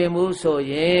ရောက်ချင်ဘူးဆို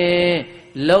ရင်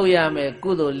လောက်ရမယ်ကု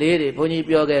သိုလ်လေးတွေဘုန်းကြီး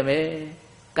ပြောခဲ့မယ်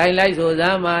။ကိုင်လိုက်ဆိုစ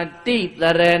မ်းမှာတိတ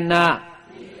ရဏ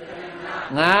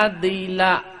ငါသီလ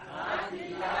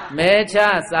မဲချ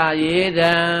စာရေ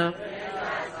တံ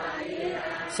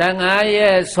15ရ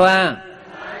က်ဆွမ်း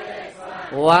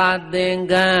ဝါသင်္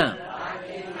ကန်း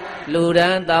လူရ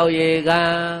န်တောက်ရေကံ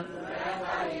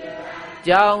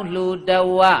ကြောင်းလှူတ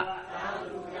ဝ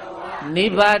နိ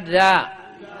ဗ္ဗာဒ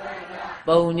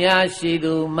ပုံညာရှိ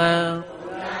သူမှန်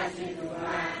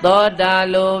သောတာ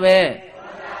လိုပဲ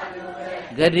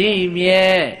ဂရိမြဲ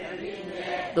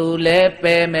သူလည်းပ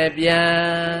ယ်မပြန်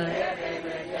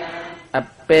အ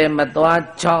ပယ်မသွား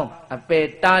ချောင်းအပယ်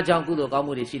တားချောင်းကုသိုလ်ကောင်း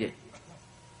မှုတွေရှိတယ်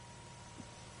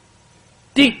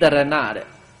တိတရဏတဲ့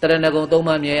တရဏဂုံ၃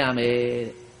ပါးမြဲရမယ်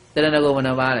တဲ့တရဏဂုံဘယ်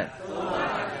နှပါးလဲ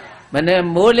မနဲ့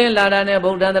မိုးလင်းလာတာနဲ့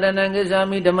ဗုဒ္ဓတရဏံကိစ္ဆာ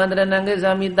မိဓမ္မတရဏံကိစ္ဆာ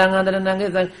မိသံဃာတရဏံကိ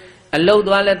စ္ဆာမိ အလုတ်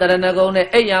သွားလဲတရဏဂုံနဲ့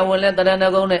အိယာဝင်လဲတရဏ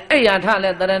ဂုံနဲ့အိယာထ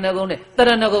လဲတရဏဂုံနဲ့တရ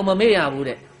ဏဂုံမမေ့ရဘူး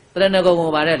တဲ့တရဏဂုံကို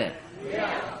ပါတယ်လေ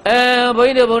ဘုန်း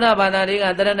ကြီးတို့ဗုဒ္ဓဘာသာတွေက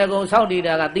တရဏဂုံစောင့်တည်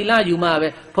တာကသီလယူမှပဲ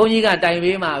ဘုန်းကြီးကတိုင်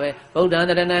ပေးမှပဲဗုဒ္ဓံ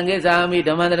တရဏံကိစ္ဆာမိဓ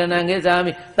မ္မံတရဏံကိစ္ဆာ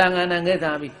မိသံဃာဏံကိစ္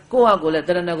ဆာမိကိုယ့်ဟာကိုယ်လည်းတ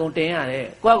ရဏဂုံတင်ရတယ်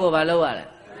ကိုယ့်ကိုယ်ဘာလုပ်ရလဲ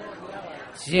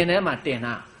ရှင်ထဲမှာတင်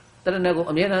တာတရဏဂုံ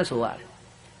အမြဲတမ်းဆိုရတယ်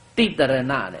တိတရဏတဲ့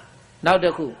နောက်တ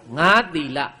စ်ခု5သီ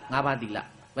လ5ပါးသီလ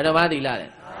ဘယ်နှပါးသီလလဲ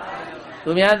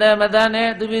သူများတဲ့မတန်းနဲ့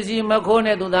သူပစ္စည်းမခိုး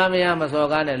နဲ့သူသားမရမစော်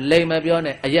ကားနဲ့လိမ်မပြော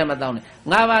နဲ့အရက်မတောင်းနဲ့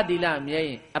5ပါးသီလမြဲရ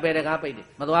င်အပေတကားပိတ်တယ်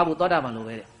မသွားဘူးသောတာပန်လို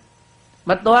ပဲတဲ့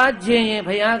မသွားခြင်းရင်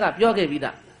ဘုရားကပြောခဲ့ပြီး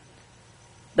သား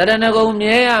တရဏဂုံ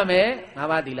မြဲရမယ်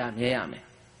5ပါးသီလမြဲရမယ်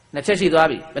နှစ်ချက်ရှိသွား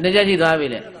ပြီဘယ်နှစ်ချက်ရှိသွားပြီ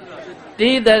လဲတိ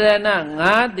တရဏ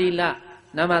5သီလ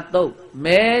နံပါတ်3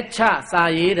မဲချစာ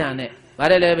ရေးတံနဲ့ဗါ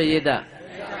တယ်လေပရိသတ်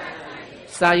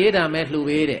စာရေးတံမဲလှူ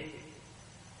ပေးတဲ့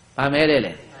ဗာမဲတယ်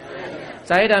လေ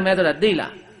စာရေးတံမဲဆိုတာသိ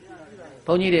လား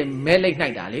ဘုန်းကြီးတွေမဲလိတ်နှို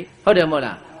က်တာလေဟုတ်တယ်မဟုတ်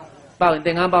လားပေါက်ရင်သ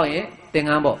င်္ကန်းပေါက်ရင်သင်္က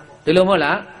န်းပေါ့ဒီလိုမဟုတ်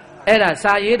လားအဲ့ဒါ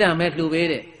စာရေးတံမဲလှူပေး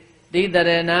တဲ့တိတ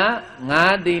ရဏ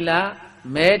5သီလ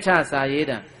မဲချစာရေး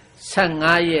တံ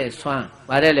15ရက်ဆွမ်း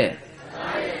ဗါတယ်လေ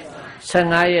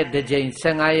15ရက်တစ်ကြိမ်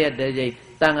15ရက်တစ်ကြိမ်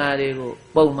တန်ဃာတွေကို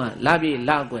ပုံမှန်လပြည့်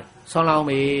လကွယ်ဆွမ်းလောင်း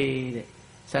မေတဲ့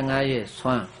15ရက်ဆွ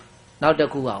မ်းနောက်တစ်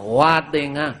ခုကဝါသ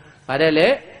င်္ကန်းဗါတယ်လေ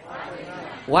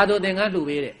ဝါတို့သင်္ကန်းလှူ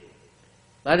ပေးတဲ့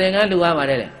ဗါသင်္ကန်းလှူရပါ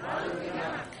တယ်လေ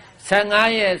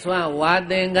15ရက်ဆွမ်းဝါ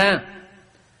သင်္ကန်း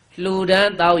လှူဒ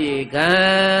န်းတောက်ရီကံ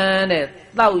တဲ့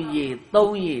တောက်ရီ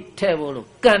3ရီထဲ့ဖို့လို့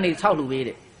ကံနေ6လှူပေး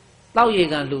တဲ့တောက်ရီ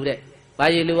ကံလှူတဲ့ဘာ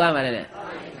ရီလှူရမှာလဲ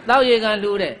တောက်ရီကံ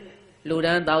လှူတဲ့လှူဒ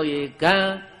န်းတောက်ရီကံ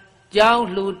ကြောင်း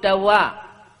လှူတဝ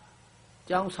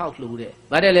ကြောင်း6လှူတဲ့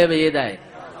ဗါတယ်လေပရိသတ်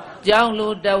ကြောင်းလှူ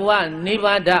တဝနိဗ္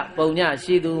ဗာဒပုံည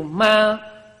ရှိသူမှန်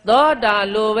သောတာ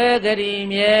လိုပဲဂရီ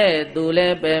မြဲသူလ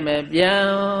ည်းပဲမပြန်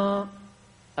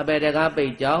အပေတကားပိ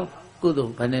တ်ကြောင်းကုသို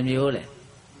လ်ဘယ်နှမျိုးလဲ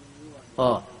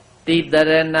ဟောတိတ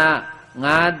ရဏ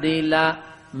5သီလ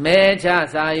မဲချ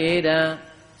စာရေးတံ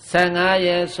15ရ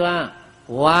က်ဆွမ်း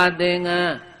ဝါသင်္က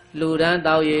န်းလှူဒန်း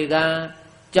တောက်ရီကံ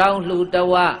ကြောင်းလှူတ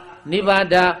ဝနိဗ္ဗာ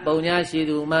ဒပုံညာရှိ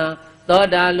သူမှန်သော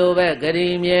တာလိုပဲဂရီ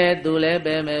မြဲသူလည်း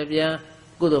ပဲမပြန်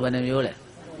ကုသိုလ်ဘယ်နှမျိုးလဲ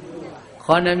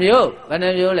9မျိုးဘယ်နှ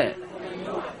မျိုးလဲ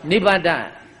နိဗ္ဗာဒ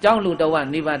ကြောင်းလှူတဝ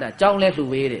နိဗ္ဗာဒကြောင်းလဲလှူ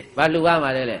ပေးတယ်ဘာလှူရမှာ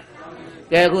လဲ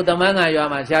ကဲအခုသမန်းကရွာ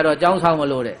မှာဆရာတော်ကြောင်းဆောင်မ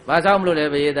လို့တဲ့ဘာဆောင်မလို့လဲ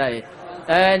ဘုရားသား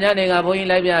ညနေကဘုန်းကြီး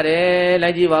လိုက်ပြတယ်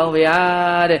လိုက်ကြည့်ပါဦးဗျာ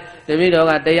တဲ့တပည့်တော်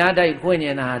ကတရားတိုက်ဖွင့်ည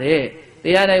င်တာတဲ့တ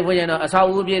ရားတိုက်ဖွင့်ညင်တော့အဆောက်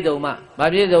အဦပြည့်စုံမှဘာ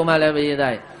ပြည့်စုံမှလဲဘုရား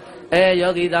သား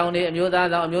ယောဂီတောင်တွေအမျိုးသား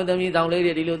တောင်အမျိုးသမီးတောင်လေး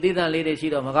တွေဒီလိုသီးသန့်လေးတွေရှိ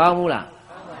တော့မကောင်းဘူးလား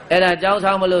အဲ့ဒါကြောင်း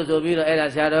ဆောင်မလို့ဆိုပြီးတော့အဲ့ဒါ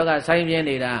ဆရာတော်ကဆိုင်းပြင်း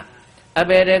နေတာအ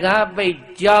ပေတကားပိတ်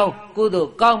ကြောင်းကုသိုလ်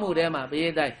ကောက်မှုထဲမှာဘု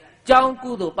ရားသားကြောင်း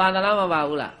ကုသိုလ်ပါသလားမပါ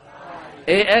ဘူးလား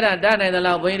အဲ့ဒါတတ်နိုင်သ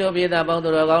လောက်ဘုန်းကြီးတို့ပြည်သားပေါင်းသူ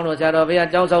တော်ကောင်းတို့ဆရာတော်ဘုရား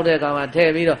ကြောင်းဆောက်တဲ့အခါမှာထ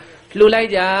ည့်ပြီးတော့လှူလိုက်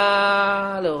ကြ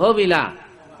လို့ဟုတ်ပြီလား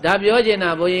ဒါပြောချင်တာ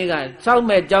ဘုန်းကြီးကစောက်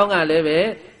မဲ့ကြောင်းကလည်းပဲ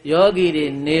ယောဂီတွေ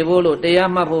နေဖို့လို့တရား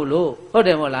မှတ်ဖို့လို့ဟုတ်တ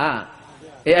ယ်မဟုတ်လား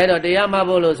အဲ့တော့တရားမှတ်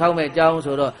ဖို့လို့စောက်မဲ့ကြောင်း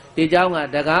ဆိုတော့ဒီကြောင်းက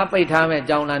တကားပိတ်ထားမဲ့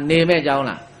ကြောင်းလားနေမဲ့ကြောင်း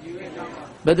လား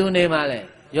ဘယ်သူနေမှလဲ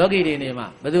ယောဂီတွေနေမှ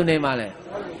ဘယ်သူနေမှလဲ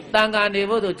တန်ခါနေ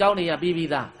ဖို့ဆိုကြောင်းနေရပြီး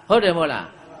သားဟုတ်တယ်မဟုတ်လား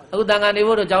အခုတန်ခါနေ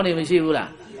ဖို့တော့ကြောင်းနေမရှိဘူးလား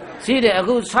ရှိတယ်အ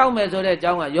ခုစောက်မဲ့ဆိုတဲ့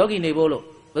ကြောင်းကယောဂီနေဖို့လို့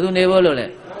ဘယ်သူနေဖို့လို့လဲ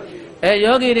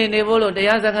ယောဂီတွေနေဖို့လို့တ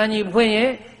ရားစခန်းကြီးဖွ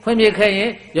င့်ပြခဲ့ရင်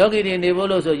ယောဂီတွေနေဖို့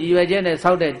လို့ဆိုရည်ရွယ်ချက်နဲ့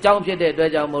စောက်တဲ့ကြောင်းဖြစ်တဲ့အတွ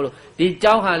က်ကြောင့်မို့လို့ဒီ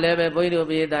ကြောင်းဟာလည်းပဲဘုန်းကြီးတို့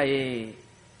ပြည်သားရေ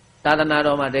သာသနာ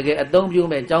တော်မှာတကယ်အသုံးပြု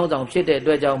မဲ့ကြောင်းဆောင်ဖြစ်တဲ့အ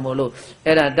တွက်ကြောင့်မို့လို့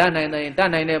အဲ့ဒါတတ်နိုင်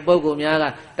တဲ့ပုဂ္ဂိုလ်များက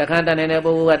တခန်းတတ်နိုင်တဲ့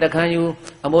ပုဂ္ဂိုလ်ကတခန်းယူ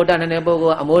အမိုးတတ်နိုင်တဲ့ပုဂ္ဂို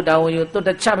လ်ကအမိုးတာဝန်ယူသူတ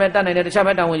စ်ချက်ပဲတတ်နိုင်တဲ့တစ်ချက်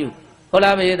ပဲတာဝန်ယူဟုတ်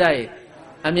လားပြည်သားရေ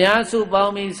အများစုပေါ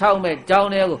င်းပြီးစောက်မဲ့ကြောင်း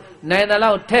တွေကိုနိုင်တဲ့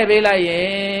လောက်ထည့်ပေးလိုက်ရ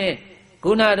င်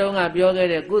ခုနတုန်းကပြောခဲ့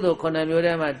တဲ့ကုသိုလ်9မျိုး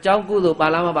ထဲမှာကြောင်းကုသိုလ်ပါ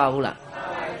လားမပါဘူးလား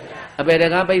အပေတ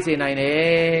ကားပိတ်စေနိုင်တ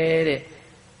ယ်တဲ့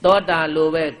သောတာလို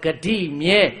ပဲဂတိ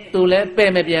မြဲသူလည်း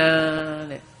ပဲ့မပြန်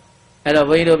တဲ့အဲ့တော့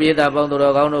ဘုန်းကြီးတို့ပြည်သားပေါင်းသူ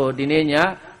တော်ကောင်းတို့ဒီနေ့ည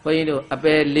ဘုန်းကြီးတို့အ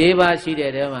ပေ4ပါးရှိ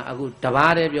တဲ့ထဲမှာအခုတစ်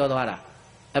ပါးတည်းပြောသွားတာ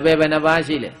အပေဘယ်နှပါး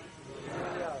ရှိလဲ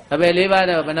အပေ4ပါး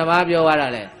တော့ဘယ်နှပါးပြောသွားတာ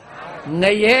လဲင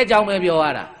ရဲအကြောင်းပဲပြော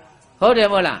သွားတာဟုတ်တယ်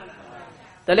မဟုတ်လား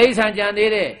တိရစ္ဆာန်ကြံသေး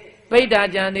တယ်ပိဋ္ဌာ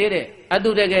ကြံသေးတယ်အတု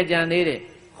တကယ်ကြံသေးတယ်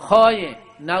ဟောရင်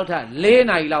နောက်ထပ်4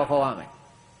နာရီလောက်ဟောရမယ်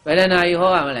ဘယ်နာရီဟော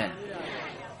ရမလဲ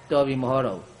တော်ပြီမဟော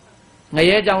တော့ဘူးင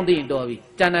ရဲเจ้าသိရင်တော်ပြီ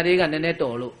ကျန်တာတွေကနည်းနည်း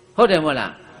တော်လို့ဟုတ်တယ်မဟုတ်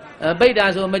လားပိဋ္ဌာ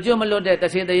ဆိုမကျွတ်မလွတ်တဲ့တ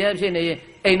ခြင်းတရေဖြစ်နေရင်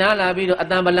အိမ်သားလာပြီးတော့အ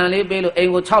တန်ပလန်လေးပေးလို့အိ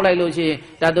မ်ကို6လိုက်လို့ရှိရင်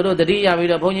ဒါတို့တတိယပြီး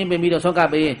တော့ဘုန်းကြီးပြင်ပြီးတော့ဆွတ်ကပ်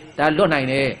ပေးရင်ဒါလွတ်နိုင်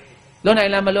တယ်လွတ်နိုင်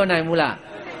လားမလွတ်နိုင်ဘူးလား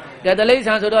တဲ့တိရစ္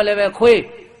ဆာန်ဆိုတော့လည်းပဲခွေး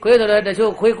ဆိုတော့တ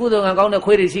ချို့ခွေးကုသိုလ်ကံကောင်းတဲ့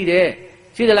ခွေးတွေရှိတယ်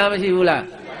ရှိသလားမရှိဘူးလား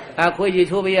ခွေးရေ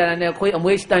ချိုးပေးရတာနဲ့ခွေးအ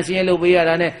မွေးတန်ရှင်းလုပ်ပေးရ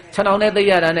တာနဲ့ခြံအောင်နဲ့သိ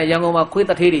ရတာနဲ့ရန်ကုန်မှာခွေး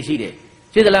တထေးတွေရှိတယ်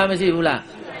ရှိသလားမရှိဘူးလား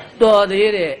တော်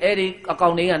သေးတယ်အဲ့ဒီအကော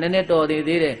င်တွေကနည်းနည်းတော်သေး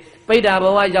တယ်ပိဋ္ဌာဘ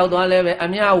ဝရောက်သွားလဲပဲအ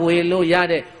မြဝေလို့ရ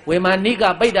တဲ့ဝေမာနိက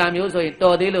ပိဋ္ဌာမျိုးဆိုရင်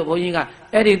တော်သေးလို့ဘုန်းကြီးက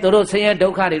အဲ့ဒီသူတို့ဆင်းရဲဒု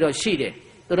က္ခတွေတော့ရှိတယ်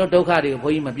သူတို့ဒုက္ခတွေကိုဘု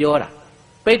န်းကြီးမပြောတာ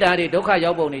ပိဋ္ဌာတွေဒုက္ခ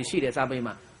ရောက်ပုံတွေရှိတယ်စာပေ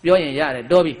မှာပြောရင်ရတယ်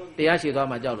တော်ပြီတရားရှိသွား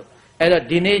မှကြောက်လို့အဲ့တော့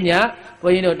ဒီနေ့ညဘု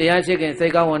န်းကြီးတို့တရားရှိခင်စိ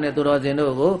တ်ကောင်းဝင်တဲ့သူတော်စင်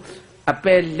တို့ကိုအပ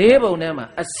ယ်၄ပုံထဲမှာ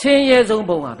အဆင်းရဲဆုံး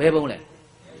ပုံဟာဘယ်ပုံလဲ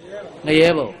ငရဲ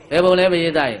ပုံဘယ်ပုံလဲပရိ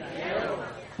သတ်ရဲ့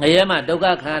ငရဲမှာဒုက္ခ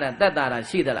ခံရတာတတ်တာ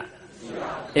ရှိသလား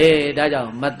အေးဒါကြောင့်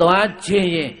မသွားခြင်း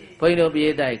ရင်ဘုန်းကြီးတို့ပရိ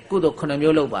သတ်ကုသိုလ်9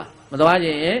မျိုးလုပ်ပါမသွားခြ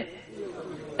င်းရင်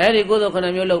အဲ့ဒီကုသိုလ်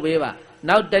9မျိုးလုပ်ပေးပါ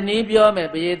နောက်တနည်းပြောမယ်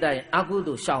ပရိသတ်အကု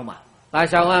သိုလ်ရှောင်ပါဘာ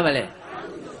ရှောင်ရမလဲ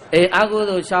အေးအကု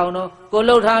သိုလ်ရှောင်တော့ကို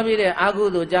လှုပ်ထားပြီးတဲ့အကု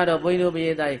သိုလ်ကြတော့ဘုန်းကြီးတို့ပ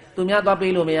ရိသတ်သူများသွား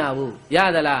ပေးလို့မရဘူးရ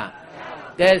သလား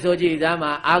ကဲဆိုကြည့်သား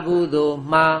မှာအကုသိုလ်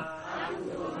မှာ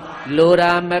လို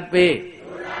ရာမပေး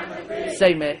စိ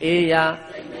တ်မအေးရာ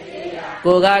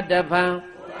ကိုကတဖန်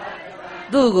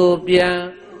သူ့ကိုပြန်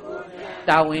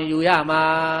တာဝန်ယူရမှာ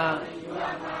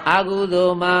အကုသို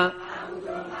လ်မှာ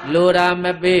လိုရာမ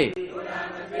ပေး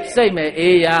စိတ်မ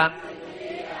အေးရာ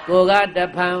ကိုကတ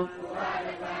ဖန်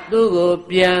သူ့ကို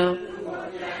ပြန်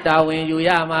တာဝန်ယူရ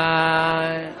မှာ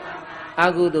အ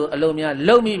ကုသိုလ်အလုံးများ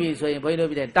လုံမိပြီဆိုရင်ဘုန်းကြီးတို့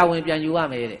ပြတဲ့တာဝန်ပြန်ယူရ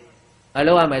မယ်တဲ့အ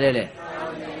လုံးရမယ်လေ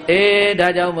အေးဒါ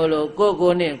ကြောင့်မို့လို့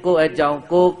ကိုနဲ့ကိုအကြောင်း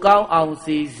ကိုကောင်းအောင်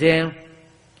စီစဉ်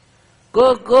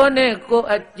ကိုနဲ့ကို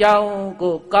အကြောင်း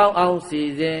ကိုကောင်းအောင်စီ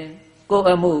စဉ်ကို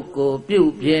အမှုကိုပြု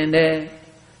ပြင်တယ်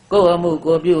ကိုအမှု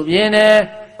ကိုပြုပြင်တယ်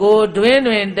ကိုတွင်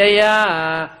တွင်တရား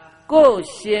ကို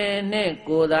ရှင်နဲ့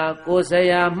ကိုသာကိုဆ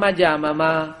ရာမှတ်ကြမမ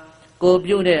ကို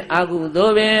ပြုတဲ့အကုသို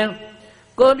လ်ပင်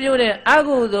ကိုပြုတဲ့အ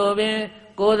ကုသိုလ်ပင်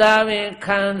ကိုသာပင်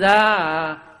ခံစား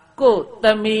ကိုသ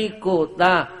မီးကို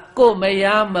သားကိုမ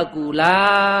ယားမကူ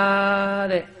လား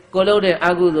တဲ့ကိုလုပ်တဲ့အ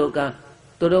ကုသိုလ်က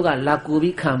သူတို့ကလာကူ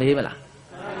ပြီးခံပေးမလား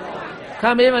ခံ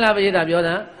ပေးမလားပရိသတ်ပြော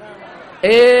တာ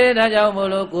အေးဒါကြောင့်မို့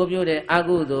လို့ကိုပြုတဲ့အ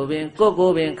ကုသိုလ်ပင်ကို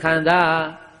ပင်ခံစား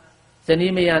ဇ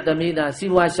နီးမယားသမီးသား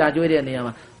စီးပွားရှာကျွေးတဲ့နေရာ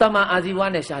မှာတမန်အာဇီဝါ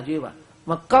နဲ့ရှာကျွေးပါ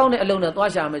မကောင်းတဲ့အလုံးနဲ့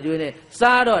သွားရှာမကျွေးနဲ့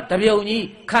စားတော့တပြုံကြီး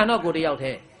ခံတော့ကိုတယောက်တ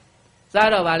ည်းစား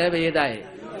တော့ဗာလဲပရိသတ်ရဲ့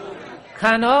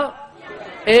ခံတော့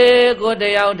အေးကိုတ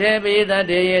ယောက်တည်းပရိသတ်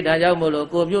တည်းရဲ့ဒါကြောင့်မို့လို့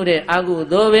ကိုပြုတဲ့အကု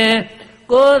သိုလ်ပင်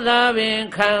ကိုသာပင်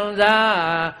ခံ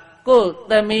စားကို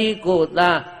သမီးကို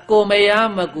သားကိုမယား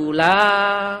မကူ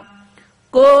လား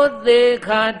ကိုသေး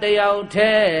ခါတယောက်တ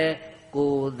ည်း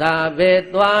ကိုသာပဲ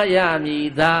သွားရမည်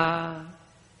သာ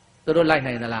သူတို့လိုက်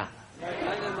နိုင်သလား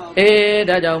အေး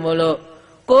ဒါကြောင့်မို့လို့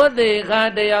ကိုသေးခါ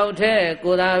တယောက်တည်း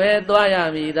ကိုသာပဲသွားရ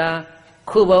မည်သာ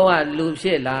ခုဘဝလူဖြ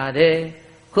စ်လာတယ်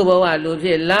ခုဘဝလူဖြ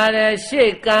စ်လာတယ်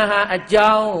ရှေ့ကံဟာအ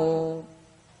ကြောင်း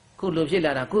ခုလူဖြစ်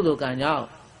လာတာကုသိုလ်ကံကြောင့်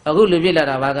အခုလူဖြစ်လာ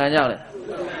တာဘာကံကြောင့်လဲ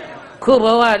ခုဘ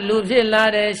ဝလူဖြစ်လာ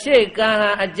တယ်ရှေ့ကံ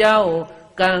ဟာအကြောင်း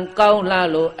ကံကောင်းလာ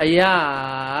လို့အရာ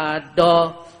တော်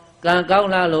ကံကောင်း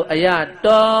လာလို့အရာ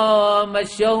တော်မ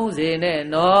ရှုံးစေနဲ့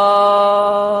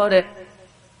နော်တဲ့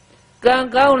ကံ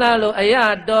ကောင်းလာလို့အရာ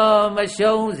တော်မ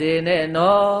ရှုံးစေနဲ့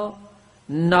နော်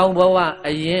နောက်ဘဝ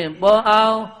အရင်ပေါ်အော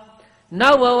င်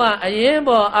နောက်ဘဝအရင်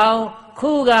ပေါ်အောင်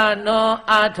ခုကနော်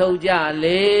အာထုတ်ကြ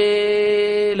လေ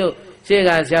လို့ရှေ့က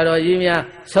ဆရာတော်ကြီးများ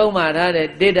ဆုံးမထားတဲ့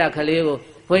တိတ္တကလေးကို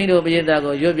ဘုန်းကြီးတို့ပရိသတ်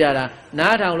ကိုရွတ်ပြတာ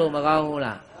နားထောင်လို့မကောင်းဘူး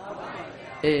လား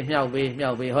အေးမြောက်ပေး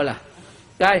ဟုတ်လား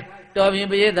ကဲတော်ပြင်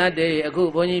ပရိသတ်တွေအခု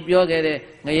ဘုန်းကြီးပြောခဲ့တဲ့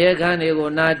ငရဲခန်းတွေကို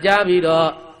နာကြားပြီးတော့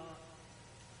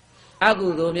အကု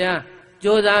သိုလ်များ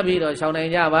ကြိုးစားပြီးတော့ရှောင်နို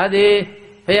င်ကြပါစေ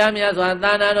ဖရာမြတ်စွာ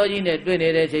သာနာတော်ကြီးနဲ့တွေ့နေ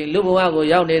တဲ့ချိန်လူဘဝကို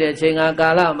ရောက်နေတဲ့ချိန်ကာ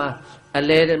လမှာအ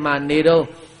လဲမှာနေတော့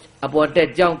အပေါ်တက်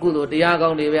ကြောင်းကုသိုလ်တရားကော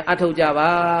င်းတွေပဲအထုတ်ကြပါ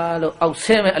လို့အောက်ဆ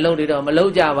င်းမဲ့အလုံးတွေတော့မ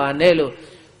လုံးကြပါနဲ့လို့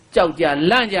ကြောက်ကြ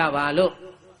လန့်ကြပါလို့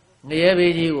ငရဲ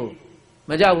ဘေးကြီးကို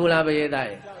မကြောက်ဘူးလားပရိသ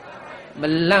တ်မ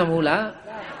လန့်ဘူးလား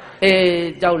အေး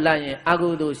ကြောက်လန့်ရင်အကု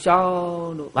သိုလ်ရှောင်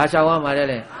လို့ဘာရှောင်ရမှာ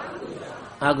လဲ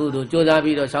အကုသိုလ်ကြိုးစား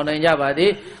ပြီးတော့ရှောင်နိုင်ကြပါသ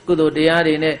ည်ကုသိုလ်တရား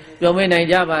တွေနဲ့ပျော်မွေ့နိုင်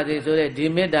ကြပါစေဆိုတဲ့ဒီ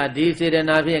မေတ္တာဒီစေတ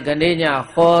နာဖြင့်ခဏည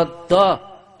ဟောသော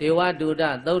ဒေဝဒုဒ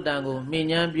သုတ်တံကိုမြင်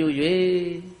ဉဏ်ပြု၍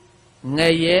င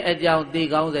ရဲအကြောင်းသိ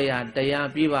ကောင်းစရာတရား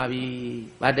ပြီးပါပြီ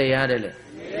။ဘာတရားတယ်လဲ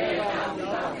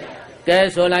။ကဲ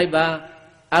ဆိုလိုက်ပါ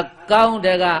အကောင်းတ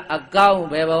ကအကောင်း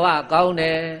ဘယ်ဘဝကောင်းတ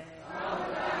ယ်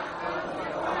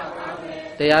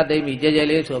တရားသိပြီကြဲကြဲ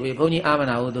လေးဆိုပြီးဘုန်းကြီးအာမ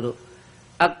နာဟုတ်သူတို့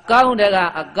အကောင်းတက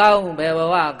အကောင်းဘယ်ဘ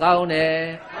ဝကောင်းတယ်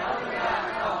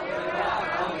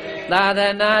သာသ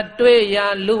နာတွေ့ရ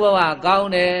လူဘဝကောင်း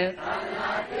တယ်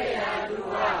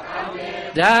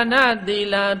ဒါနသီ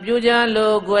လပြုကြ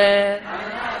လို့ကွယ်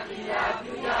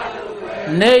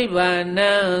နိဗ္ဗာ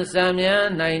န်စံမြ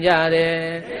န်းနိုင်ကြတယ်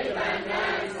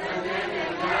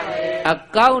အ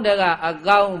ကောင်းတကအ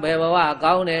ကောင်းဘယ်ဘဝအ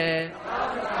ကောင်းတယ်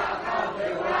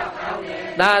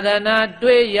သာသနာ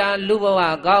တွေ့ရလူဘဝ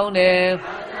ကောင်းတယ်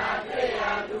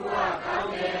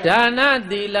ဒါန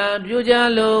သီလပြုကြ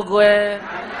လို့ကွယ်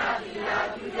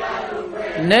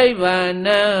နိဗ္ဗာန်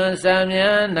စံမြ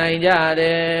န်းနိုင်ကြတ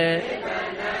ယ်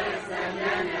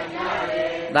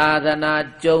သာသနာ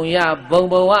ကြုံရဘုံ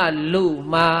ဘဝလူ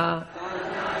မှာ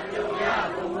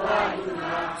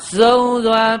သုံး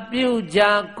စွာပြုကြ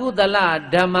ကုသလ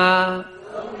ဓမ္မ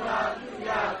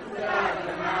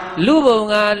လူဘုံ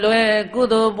ကလွယ်ကု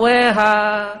သိုလ်ပွဲဟာ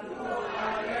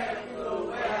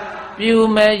ပြု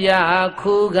မရ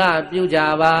ခုကပြုကြ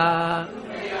ပါ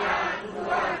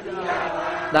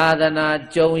သာသနာ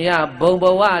ကြုံရဘုံဘ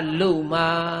ဝလူမှာ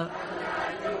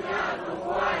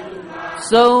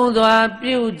သုံးစွာ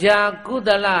ပြုကြကုသ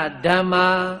လဓမ္မ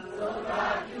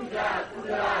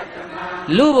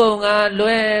လူဘုံကလွ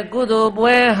ယ်ကုသိုလ်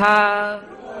ပွဲဟာ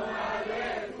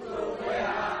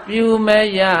ပြုမ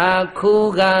ရခု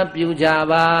ကပြုကြ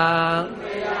ပါ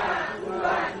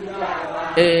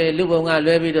လူဘုံက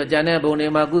လွဲပြီးတော့ဉာဏ်နဲ့ဘုံတွေ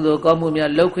မှာကုသိုလ်ကောင်းမှု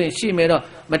များလှုပ်ခွင့်ရှိမယ်တော့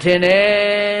မထင်နဲ့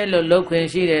လို့လှုပ်ခွင့်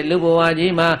ရှိတယ်လူဘဝ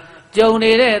ကြီးမှာကြုံ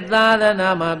နေတဲ့သာသနာ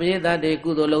မှာပိဋကတ်တွေ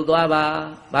ကုသိုလ်လှုပ်သွားပါ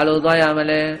ဘာလို့သွားရမ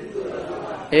လဲ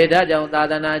ဒါကြောင့်သာ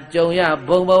သနာကြုံရ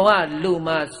ဘုံဘဝလူ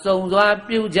မှာစုံစွာ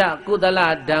ပြုကြကုသလ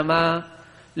ဓမ္မ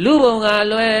လူဘုံက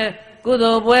လွယ်ကု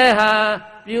သိုလ်ပွဲဟာ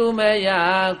ပြုမရ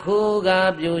ခုက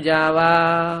ပြုကြပါ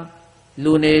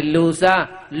လူနေလူစား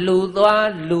လူသွား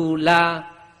လူလာ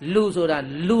လူဆိုတာ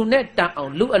လူနဲ့တန်အော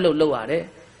င်လူအလုပ်လုပ်ရတယ်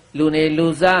လူနေလူ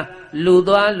စားလူ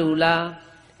သွားလူလာ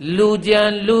လူကြံ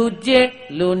လူကျင့်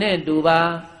လူနဲ့တူပါ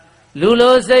လူ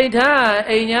လိုစိတ်ထား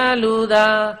အိမ်ညာလူသာ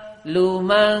လူ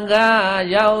မှန်ကား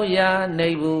ရောက်ရနေ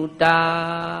ဘူးတာ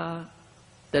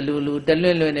တလူလူတလွ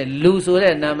င့်လွင့်နဲ့လူဆို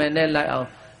တဲ့နာမည်နဲ့လိုက်အောင်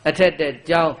အထက်တဲ့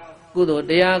ကြောင်းကုသိုလ်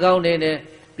တရားကောင်းတွေနဲ့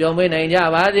ပြောမေးနိုင်ကြ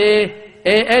ပါစေ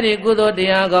အဲ့ဒီကုသိုလ်တ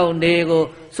ရားကောင်းတွေကို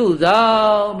စုဆော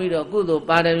င်ပြီးတော့ကုသိုလ်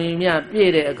ပါရမီများပြ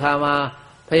ည့်တဲ့အခါမှာ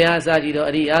ဘုရားစာကြည်တော်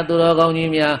အရိယာသူတော်ကောင်း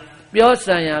ကြီးများပြော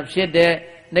ဆံရဖြစ်တဲ့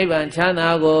နိဗ္ဗာန်ချမ်းသာ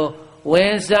ကိုဝ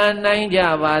င်ဆံနိုင်ကြ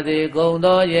ပါစေကုန်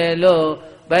သောရဲ့လို့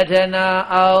ပထနာ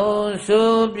အောင်စု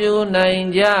ပြုနိုင်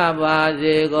ကြပါ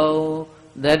စေကုန်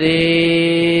သတ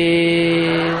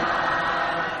ည်း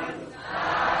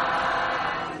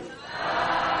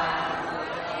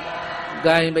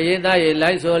ဂိုင်ပရိသတ်ရေ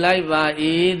လိုက်ဆိုလိုက်ပါ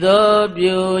ဤသို့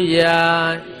ပြုရာ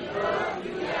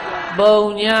ပုံ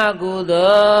ညကု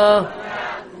သိုလ်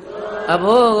အ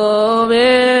ဖို့ကိုပ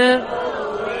င်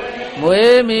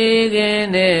မွေးမိခင်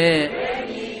နှင့်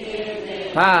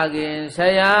ဖခင်ဆ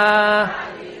ရာ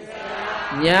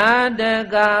ညာတ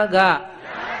ကာက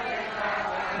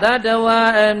တတဝ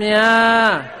အမြာ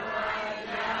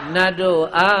နတ်တို့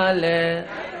အားလည်း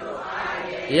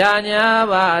ရာညာ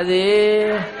ပါစေ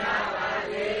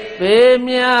ပေ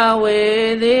မြဝေ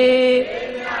သည်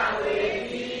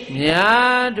မြာ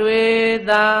တွေ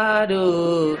သာ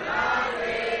တို့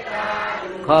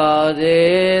ခေါ်စေ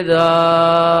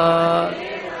သော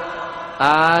အ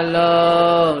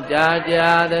လုံးကြာ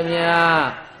ကြာသမျှ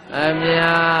အမြ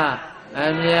အ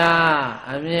မြ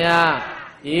အမြ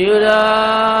ယူ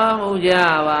တော်မူကြ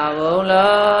ပါကုန်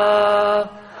လော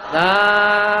သာ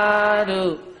ဓု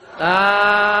သာ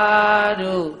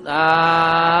ဓုသာ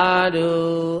ဓု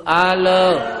အ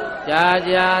လုံးကြာ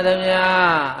ကြာသမျှ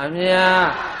အမြ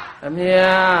အမြ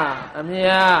အမြ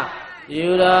ယူ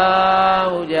တော်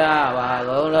မူကြပါ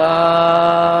ကုန်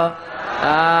လော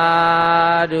သာ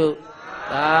ဓု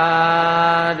သာ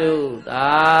ဓု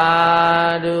သာ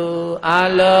ဓုအ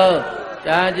လုံး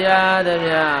ကြာကြာသ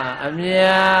မျှအမြ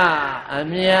အ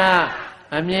မြ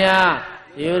အမြ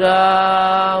ယူ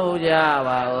တော်မူကြ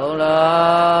ပါကုန်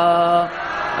လော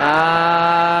သာ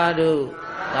ဓု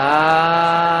သာ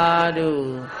ဓု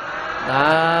သာ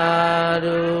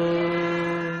ဓု